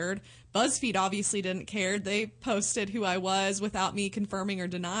cared. BuzzFeed obviously didn't care. They posted who I was without me confirming or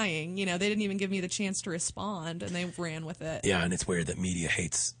denying. You know, they didn't even give me the chance to respond, and they ran with it. Yeah, and it's weird that media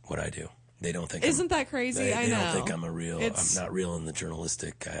hates what I do. They don't think. Isn't that crazy? I know. They don't think I'm I'm not real in the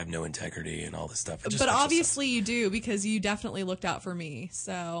journalistic. I have no integrity and all this stuff. But obviously you do because you definitely looked out for me.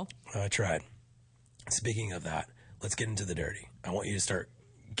 So I tried. Speaking of that, let's get into the dirty. I want you to start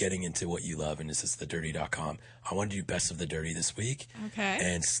getting into what you love, and this is thedirty.com. I want to do best of the dirty this week. Okay.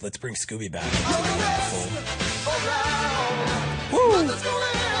 And let's bring Scooby back.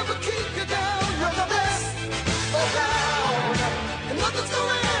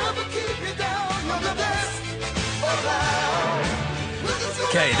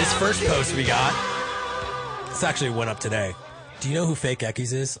 Okay, this first post we got, this actually went up today. Do you know who Fake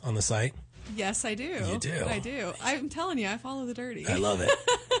Eckies is on the site? yes, I do. You do? I do. I'm telling you, I follow the dirty. I love it.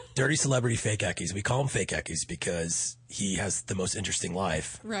 Dirty celebrity Fake Eckies. We call him Fake Eckies because he has the most interesting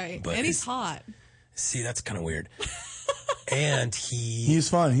life. Right. But and he's hot. See, that's kind of weird. And he's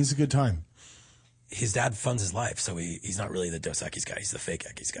fun. He's a good time. His dad funds his life, so he's not really the Dos Equis guy. He's the Fake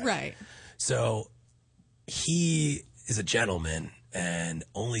Eckies guy. Right. So he is a gentleman and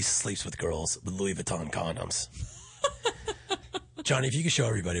only sleeps with girls with Louis Vuitton condoms. Johnny, if you could show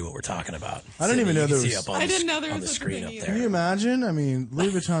everybody what we're talking about. I didn't even know there was. I didn't know there was such a thing either. Can you imagine? I mean, Louis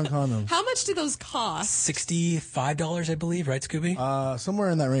Vuitton condoms. How much do those cost? $65, I believe, right, Scooby?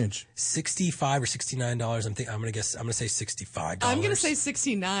 Somewhere in that range. $65 or $69. I'm gonna say $65. I'm gonna say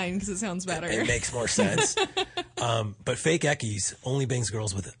 69 because it sounds better. It makes more sense. But Fake Eckies only bangs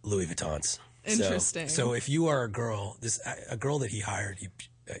girls with Louis Vuittons. Interesting. So if you are a girl that he hired,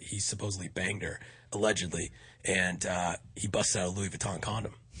 he supposedly banged her, allegedly, and he busted out a Louis Vuitton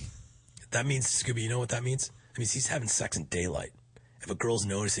condom. That means, Scooby, you know what that means? It means he's having sex in daylight. If a girl's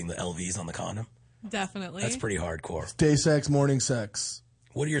noticing the LVs on the condom, definitely. that's pretty hardcore. It's day sex, morning sex.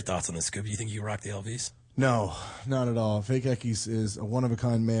 What are your thoughts on this, Scooby? You think you rock the LVs? No, not at all. Fake Eckies is a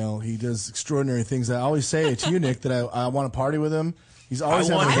one-of-a-kind male. He does extraordinary things. I always say to you, Nick, that I want to party with him. He's always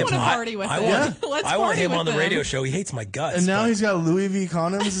I want to party with him. I want him on the radio show. He hates my guts. And now he's got Louis V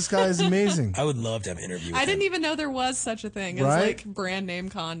condoms. This guy is amazing. I would love to have an interview with him. I didn't even know there was such a thing as like brand name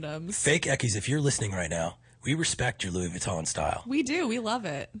condoms. Fake Eckies, if you're listening right now, we respect your Louis Vuitton style. We do. We love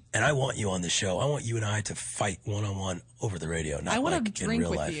it. And I want you on this show. I want you and I to fight one-on-one over the radio. Not I want like to drink in real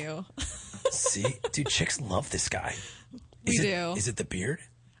with life. you. See? Dude, chicks love this guy. We do. Is it the beard?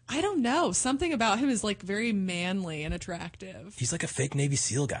 I don't know. Something about him is like very manly and attractive. He's like a fake Navy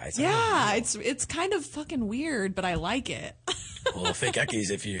SEAL guy. Yeah, it's kind of fucking weird, but I like it. Well, Fake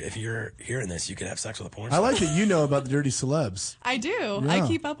Eckies, if you're hearing this, you could have sex with a porn I star. like that you know about the dirty celebs. I do. Yeah. I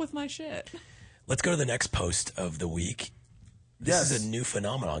keep up with my shit. Let's go to the next post of the week. This is a new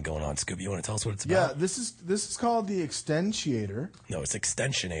phenomenon going on, Scooby. You want to tell us what it's about? Yeah, this is called the Extensionator. No, it's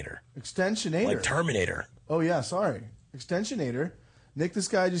Extensionator. Extensionator. Like Terminator. Oh, yeah, sorry. Extensionator. Nick, this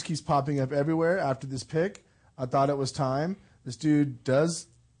guy just keeps popping up everywhere after this pic. I thought it was time. This dude does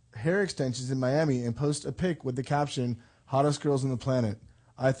hair extensions in Miami and posts a pic with the caption, "Hottest girls on the planet."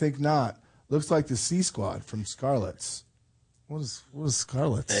 I think not. Looks like the C Squad from Scarlett's. What is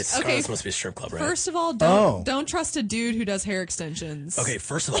Scarlett's? Scarlett's must be a strip club, right? First of all, don't trust a dude who does hair extensions. Okay,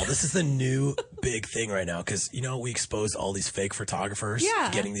 first of all, this is the new big thing right now because, we exposed all these fake photographers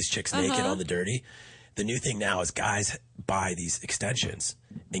getting these chicks naked on the dirty. The new thing now is guys buy these extensions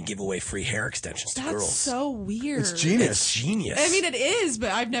and give away free hair extensions to girls. That's so weird. It's genius. It's genius. I mean, it is,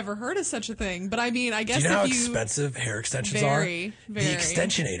 but I've never heard of such a thing. But I mean, I guess Do you know how if you expensive hair extensions very, are? very. The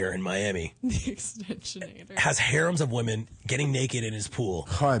Extensionator in Miami The Extensionator has harems of women getting naked in his pool,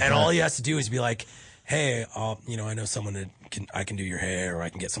 bet. and all he has to do is be like, "Hey, I know someone that I can do your hair, or I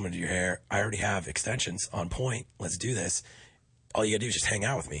can get someone to do your hair. I already have extensions on point. Let's do this." All you gotta do is just hang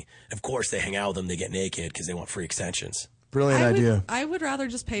out with me. Of course, they hang out with them. They get naked because they want free extensions. Brilliant idea. I would rather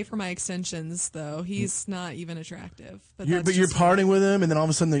just pay for my extensions, though. He's not even attractive. But You're partying with him, and then all of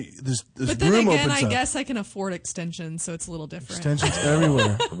a sudden this But then room again, opens I up. guess I can afford extensions, so it's a little different. Extensions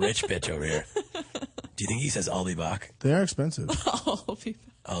everywhere. Rich bitch over here. Do you think he says I'll be back? They are expensive. I'll be back.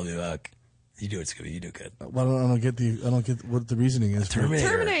 I'll be back. You do it, Scooby. You do good. Well, I don't get what the reasoning is.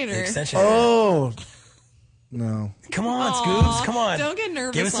 Terminator. The extension. Oh. No. Come on, Scoobs. Come on. Don't get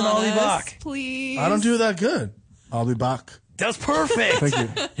nervous. Give us an on I'll be us, back. please. I don't do that good. I'll be back. That's perfect. Thank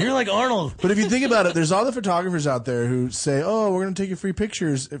you. You're like Arnold. But if you think about it, there's all the photographers out there who say, "Oh, we're going to take you free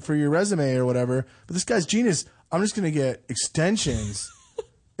pictures for your resume or whatever." But this guy's genius. I'm just going to get extensions.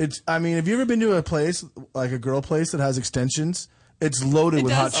 I mean, have you ever been to a place like a girl place that has extensions? It's loaded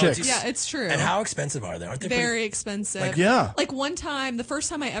with hot chicks. Yeah, it's true. And how expensive are they? Aren't they very expensive? Like, yeah. Like one time, the first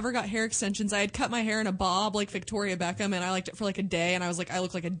time I ever got hair extensions, I had cut my hair in a bob like Victoria Beckham, and I liked it for like a day, and I was like, I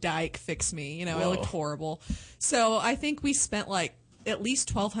look like a dyke. Fix me, you know. Whoa. I looked horrible. So I think we spent like at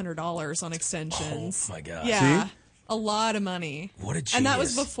least $1,200 on extensions. Oh my god! Yeah. See? A lot of money. What a genius. And that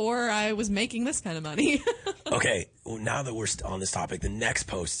was before I was making this kind of money. Okay, well, now that we're on this topic, the next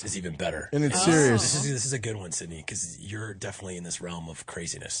post is even better. And it's serious. This is a good one, Sydney, because you're definitely in this realm of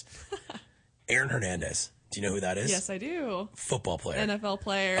craziness. Aaron Hernandez. Do you know who that is? Yes, I do. Football player. NFL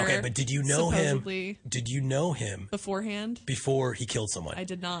player. Okay, but did you know supposedly. him? Did you know him Beforehand? before he killed someone? I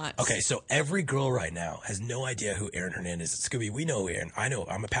did not. Okay, so every girl right now has no idea who Aaron Hernandez is. Scooby, we know who Aaron. I know.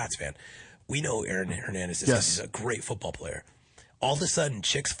 I'm a Pats fan. We know who Aaron Hernandez is because he's a great football player. All of a sudden,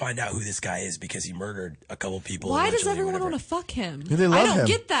 chicks find out who this guy is because he murdered a couple people. Why does everyone want to fuck him? They love I don't him.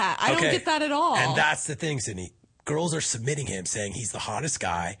 get that. I don't get that at all. And that's the thing, Sydney. Girls are submitting him, saying he's the hottest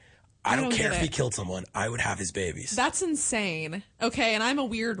guy. I don't care if he killed someone. I would have his babies. That's insane. Okay, and I'm a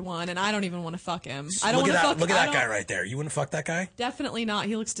weird one, and I don't even want to fuck him. I don't look want to fuck. Look at that guy right there. You wouldn't fuck that guy? Definitely not.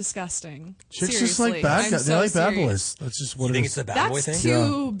 He looks disgusting. Chicks Seriously. just like bad guys. They like bad boys. That's just what You it think is. it's the bad boy thing? That's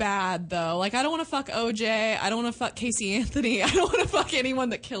too bad, though. Like, I don't want to fuck OJ. I don't want to fuck Casey Anthony. I don't want to fuck anyone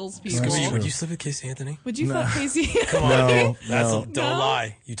that kills people. Scooby, would you sleep with Casey Anthony? Would you fuck Casey Anthony? Come on, don't No?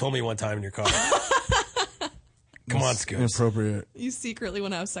 lie. You told me one time in your car. Come on, Scooby. Inappropriate. You secretly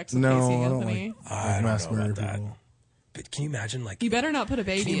want to have sex with No, Casey I don't Anthony? I don't mass know about murder that. people. But can you imagine, like, You better not put a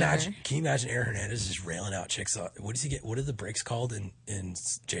baby in there. can you imagine Aaron Hernandez just railing out chicks? What does he get? What are the breaks called in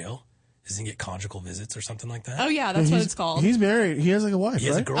jail? Does he get conjugal visits or something like that? Oh, yeah, that's what it's called. He's married. He has like a wife, He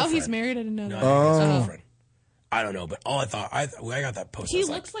has a right? girlfriend. Oh, he's married? I didn't know No, that. he has a Oh. girlfriend. I don't know, but all I thought, I got that post. I He was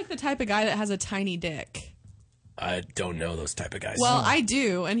looks like the type of guy that has a tiny dick. I don't know those type of guys. Well, I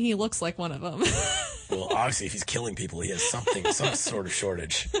do, and he looks like one of them. Well, obviously, if he's killing people, he has some sort of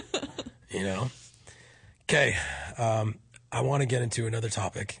shortage. You know? Okay. I want to get into another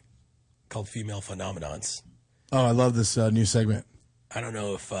topic called female phenomenons. Oh, I love this new segment. I don't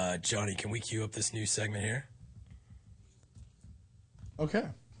know if, Johnny, can we cue up this new segment here? Okay.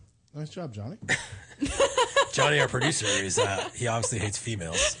 Nice job, Johnny. Johnny, our producer, he obviously hates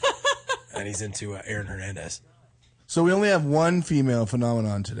females, and he's into Aaron Hernandez. So we only have one female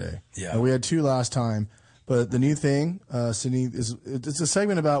phenomenon today. Yeah. We had two last time. But the new thing, Sydney, it's a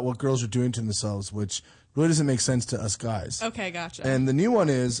segment about what girls are doing to themselves, which really doesn't make sense to us guys. Okay, gotcha. And the new one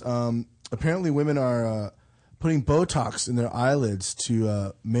is apparently women are putting Botox in their eyelids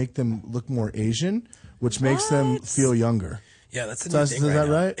to make them look more Asian, which makes them feel younger. Yeah, that's the new thing Is that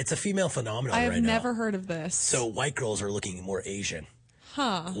now. right? It's a female phenomenon I have right now. never heard of this. So white girls are looking more Asian.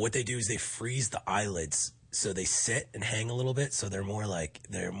 Huh. What they do is they freeze the eyelids so they sit and hang a little bit, so they're more like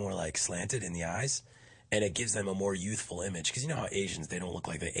slanted in the eyes, and it gives them a more youthful image. Because you know how Asians, they don't look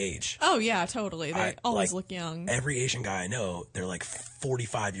like they age. Oh, yeah, totally. They always like, look young. Every Asian guy I know, they're like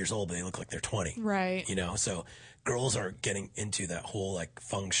 45 years old, but they look like they're 20. Right. You know, so girls are getting into that whole like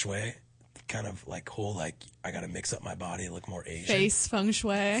feng shui kind of like whole like I got to mix up my body and look more Asian. Face feng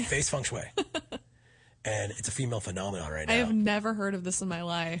shui. Face feng shui. And it's a female phenomenon right now. I have never heard of this in my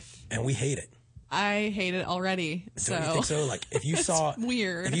life. And we hate it. I hate it already. Don't you think so? Like if you saw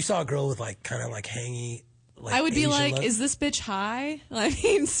weird. If you saw a girl with like kind of like hangy like I would be Asian like, look, is this bitch high? I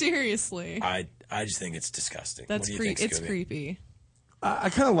mean, seriously. I just think it's disgusting. That's what do you think, It's Scooby? creepy.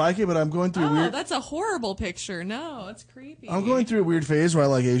 I kind of like it, but I'm going through a Oh, weird. that's a horrible picture. No, it's creepy. I'm going through a weird phase where I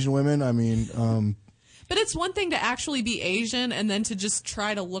like Asian women. I mean, But it's one thing to actually be Asian and then to just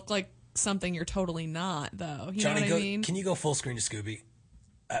try to look like something you're totally not, though. You Johnny, know what I mean? can you go full screen to Scooby?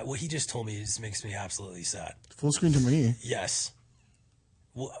 What he just told me just makes me absolutely sad. full screen to me. Yes.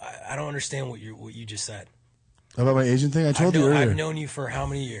 Well, I don't understand what you just said. About my Asian thing, I told you earlier. I've known you for how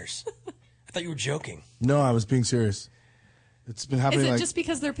many years? I thought you were joking. No, I was being serious. It's been happening. Is it like, just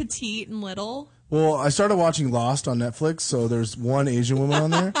because they're petite and little? Well, I started watching Lost on Netflix, so there's one Asian woman on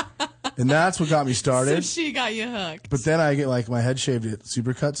there, and that's what got me started. So she got you hooked. But then I get like my head shaved at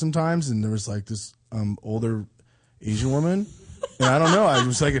Supercut sometimes, and there was like this older Asian woman And I don't know. I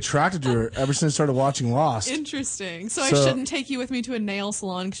was like attracted to her ever since I started watching Lost. Interesting. So I shouldn't take you with me to a nail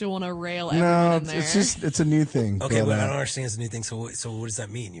salon because you'll want to rail everyone No, in there. it's a new thing. Okay, but, but I don't understand. It's a new thing. So what does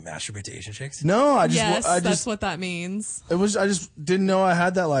that mean? You masturbate to Asian chicks? No, Yes, I that's just what that means. I just didn't know I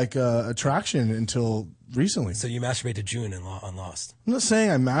had that like attraction until recently. So you masturbate to June on Lost? I'm not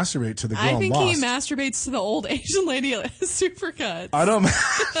saying I masturbate to the girl I in think Lost. he masturbates to the old Asian lady at Supercuts. I don't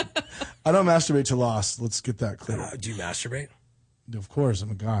masturbate to Lost. Let's get that clear. Do you masturbate? Of course,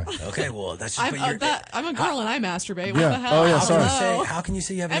 I'm a guy. Okay, well that's just. I'm a girl and I masturbate. What Yeah. the hell? Oh, yeah, sorry. How can you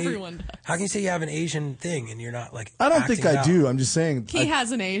say you have Everyone how can you say you have an Asian thing and you're not like? I don't think acting it I out? do. I'm just saying. He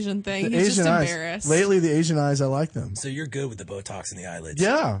has an Asian thing. The He's Asian just eyes. embarrassed. Lately, the Asian eyes, I like them. So you're good with the Botox in the eyelids?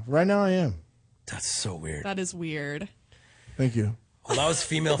 Yeah, right now I am. That's so weird. That is weird. Thank you. Well, that was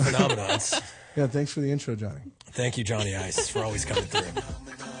female phenomenons. Yeah, thanks for the intro, Johnny. Thank you, Johnny Ice, for always coming through.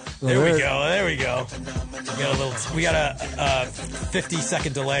 There we go. There we go. We got a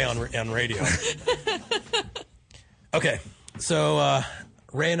 50-second delay on radio. Okay, so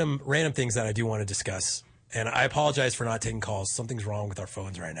random things that I do want to discuss, and I apologize for not taking calls. Something's wrong with our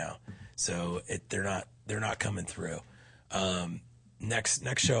phones right now, so they're not coming through. Next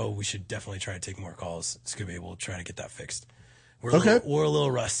show, we should definitely try to take more calls. Scooby, we'll try to get that fixed. We're a little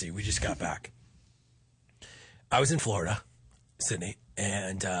rusty. We just got back. I was in Florida, Sydney,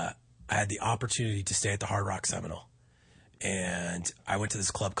 and I had the opportunity to stay at the Hard Rock Seminole. And I went to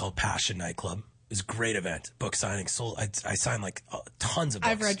this club called Passion Nightclub. It was a great event. Book signing. Sold. I signed like tons of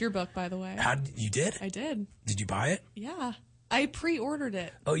books. I've read your book, by the way. You did? I did. Did you buy it? Yeah. I pre-ordered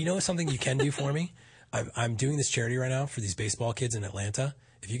it. Oh, you know something you can do for me? I'm doing this charity right now for these baseball kids in Atlanta.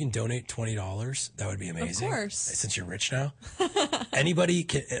 If you can donate $20, that would be amazing. Of course. Since you're rich now.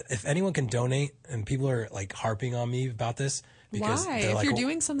 If anyone can donate, and people are like harping on me about this. Because why? they're If like, you're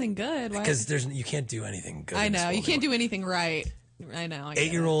doing something good, why? Because you can't do anything good. I in this know. world You can't do anything right. I know. I get it.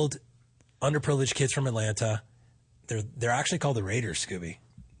 8-year-old underprivileged kids from Atlanta. They're actually called the Raiders, Scooby.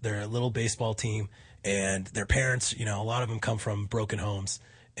 They're a little baseball team, and their parents, a lot of them come from broken homes.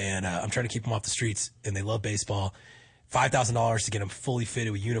 And I'm trying to keep them off the streets, and they love baseball. $5,000 to get them fully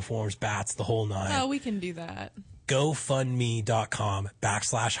fitted with uniforms, bats, the whole nine. Oh, we can do that.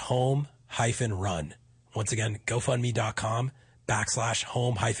 GoFundMe.com/home-run. Once again,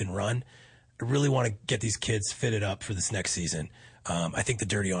 GoFundMe.com/home-run. I really want to get these kids fitted up for this next season. I think the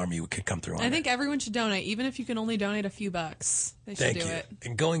Dirty Army could come through on I think everyone should donate, even if you can only donate a few bucks. They should do it.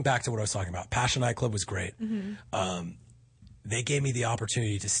 And going back to what I was talking about, Passion Nightclub was great. Mm-hmm. They gave me the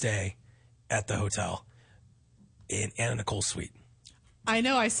opportunity to stay at the hotel in Anna Nicole's suite. I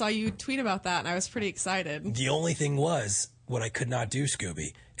know. I saw you tweet about that, and I was pretty excited. The only thing was, what I could not do,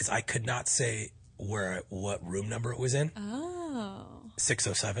 Scooby, is I could not say what room number it was in. Oh.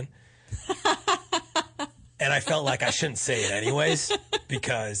 607. And I felt like I shouldn't say it anyways,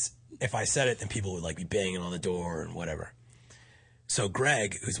 because if I said it, then people would like be banging on the door and whatever. So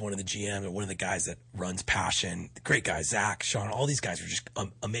Greg, who's one of the GM and one of the guys that runs Passion, great guys, Zach, Sean, all these guys were just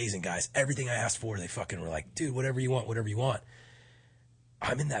amazing guys. Everything I asked for, they fucking were like, dude, whatever you want, whatever you want.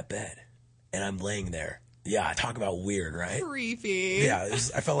 I'm in that bed and I'm laying there. Yeah, talk about weird, right? Creepy. Yeah,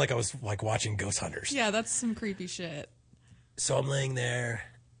 I felt like I was like watching Ghost Hunters. Yeah, that's some creepy shit. So I'm laying there,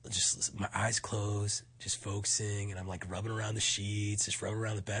 just my eyes closed, just focusing, and I'm like rubbing around the sheets, just rubbing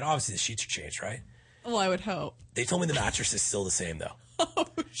around the bed. Obviously, the sheets are changed, right? Well, I would hope. They told me the mattress is still the same, though. Oh,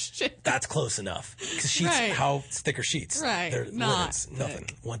 shit. That's close enough. Because sheets, Right. how thick are sheets? Right. They're Not linens, nothing.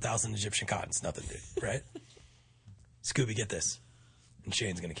 1,000 Egyptian cottons, nothing, dude, right? Scooby, get this. And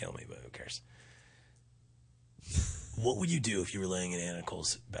Shane's going to kill me, but who cares? What would you do if you were laying in Anna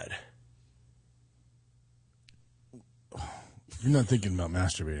Nicole's bed? You're not thinking about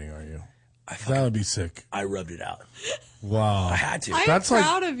masturbating, are you? That would be sick. I rubbed it out. Wow. I had to. I'm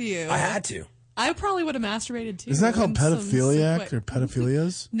proud of you. I had to. I probably would have masturbated too. Isn't that called in some pedophiliac or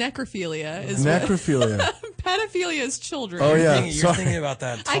pedophilias? Necrophilia is Necrophilia. Pedophilia is children. Oh, yeah. You're thinking about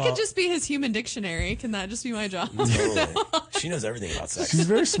that. I could just be his human dictionary. Can that just be my job? Totally. She knows everything about sex. She's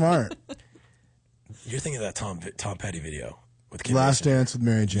very smart. You're thinking of that Tom Petty video with Kim Last Basinger. Dance with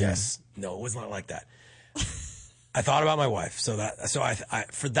Mary Jane. Yes. No, it was not like that. I thought about my wife, so I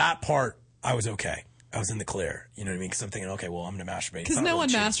for that part I was okay. I was in the clear. You know what I mean? Because I'm thinking, okay, well, I'm going to masturbate. Because no one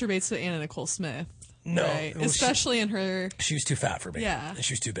masturbates to Anna Nicole Smith. No. Right? Well, especially in her. She was too fat for me. Yeah. And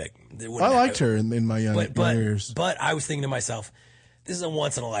she was too big. I liked her in my young years. But I was thinking to myself, this is a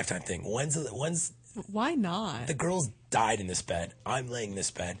once in a lifetime thing. When's Why not? the girl's died in this bed? I'm laying in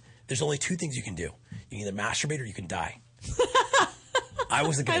this bed. There's only two things you can do. You can either masturbate or you can die. I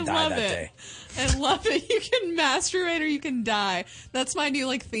wasn't going to die that day. I love it. You can masturbate or you can die. That's my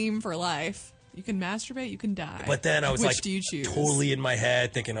new theme for life. You can masturbate, you can die. But then I was Which like do you choose? totally in my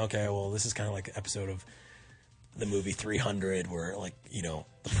head thinking, okay, well, this is kind of like an episode of the movie 300 where, like, you know,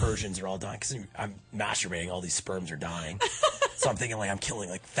 the Persians are all dying because I'm masturbating, all these sperms are dying. So I'm thinking, like, I'm killing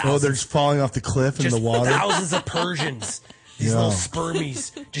like thousands. Oh, they're just falling off the cliff in just the water. Thousands of Persians, these little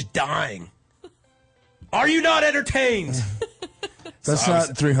spermies just dying. Are you not entertained? That's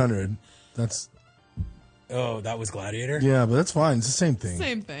not 300. That's. Oh, that was Gladiator? Yeah, but that's fine. It's the same thing.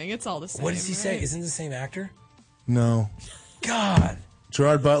 Same thing. It's all the same. What does he say? right? Isn't it the same actor? No. God.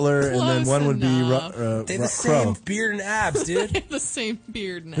 Gerard Butler, and then Close one would be enough. They have the Crow. same beard and abs, dude. They have the same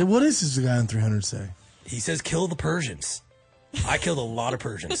beard now. Hey, what does this guy on 300 say? He says, kill the Persians. I killed a lot of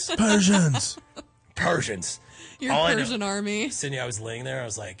Persians. Persians. Persians. Your All I know- Persian army. Sydney, I was laying there. I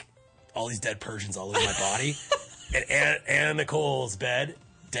was like, all these dead Persians all over my body. And Anna Nicole's bed.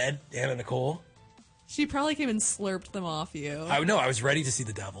 Dead Anna Nicole. She probably came and slurped them off you. I was ready to see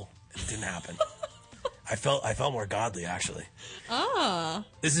the devil. It didn't happen. I felt more godly, actually. Ah.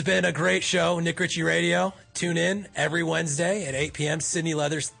 This has been a great show, Nick Ritchie Radio. Tune in every Wednesday at 8 p.m. Sydney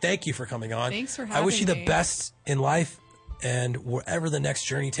Leathers, thank you for coming on. Thanks for I wish you having the me. best in life and wherever the next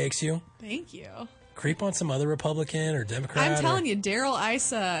journey takes you. Thank you. Creep on some other Republican or Democrat. I'm telling you, Daryl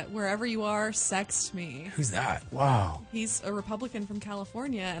Issa, wherever you are, sext me. Who's that? Wow. He's a Republican from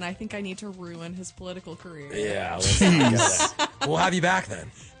California, and I think I need to ruin his political career. Yeah, let's not get that. We'll have you back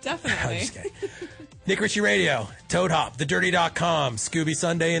then. Definitely. I'm just kidding. Nick Ritchie Radio, Toad Hop, TheDirty.com, Scooby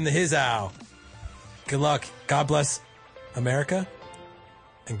Sunday in the His Ow. Good luck. God bless America,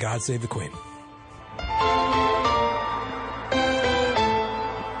 and God save the Queen.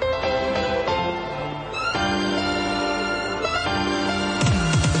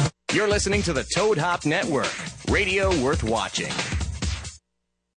 You're listening to the Toad Hop Network, radio worth watching.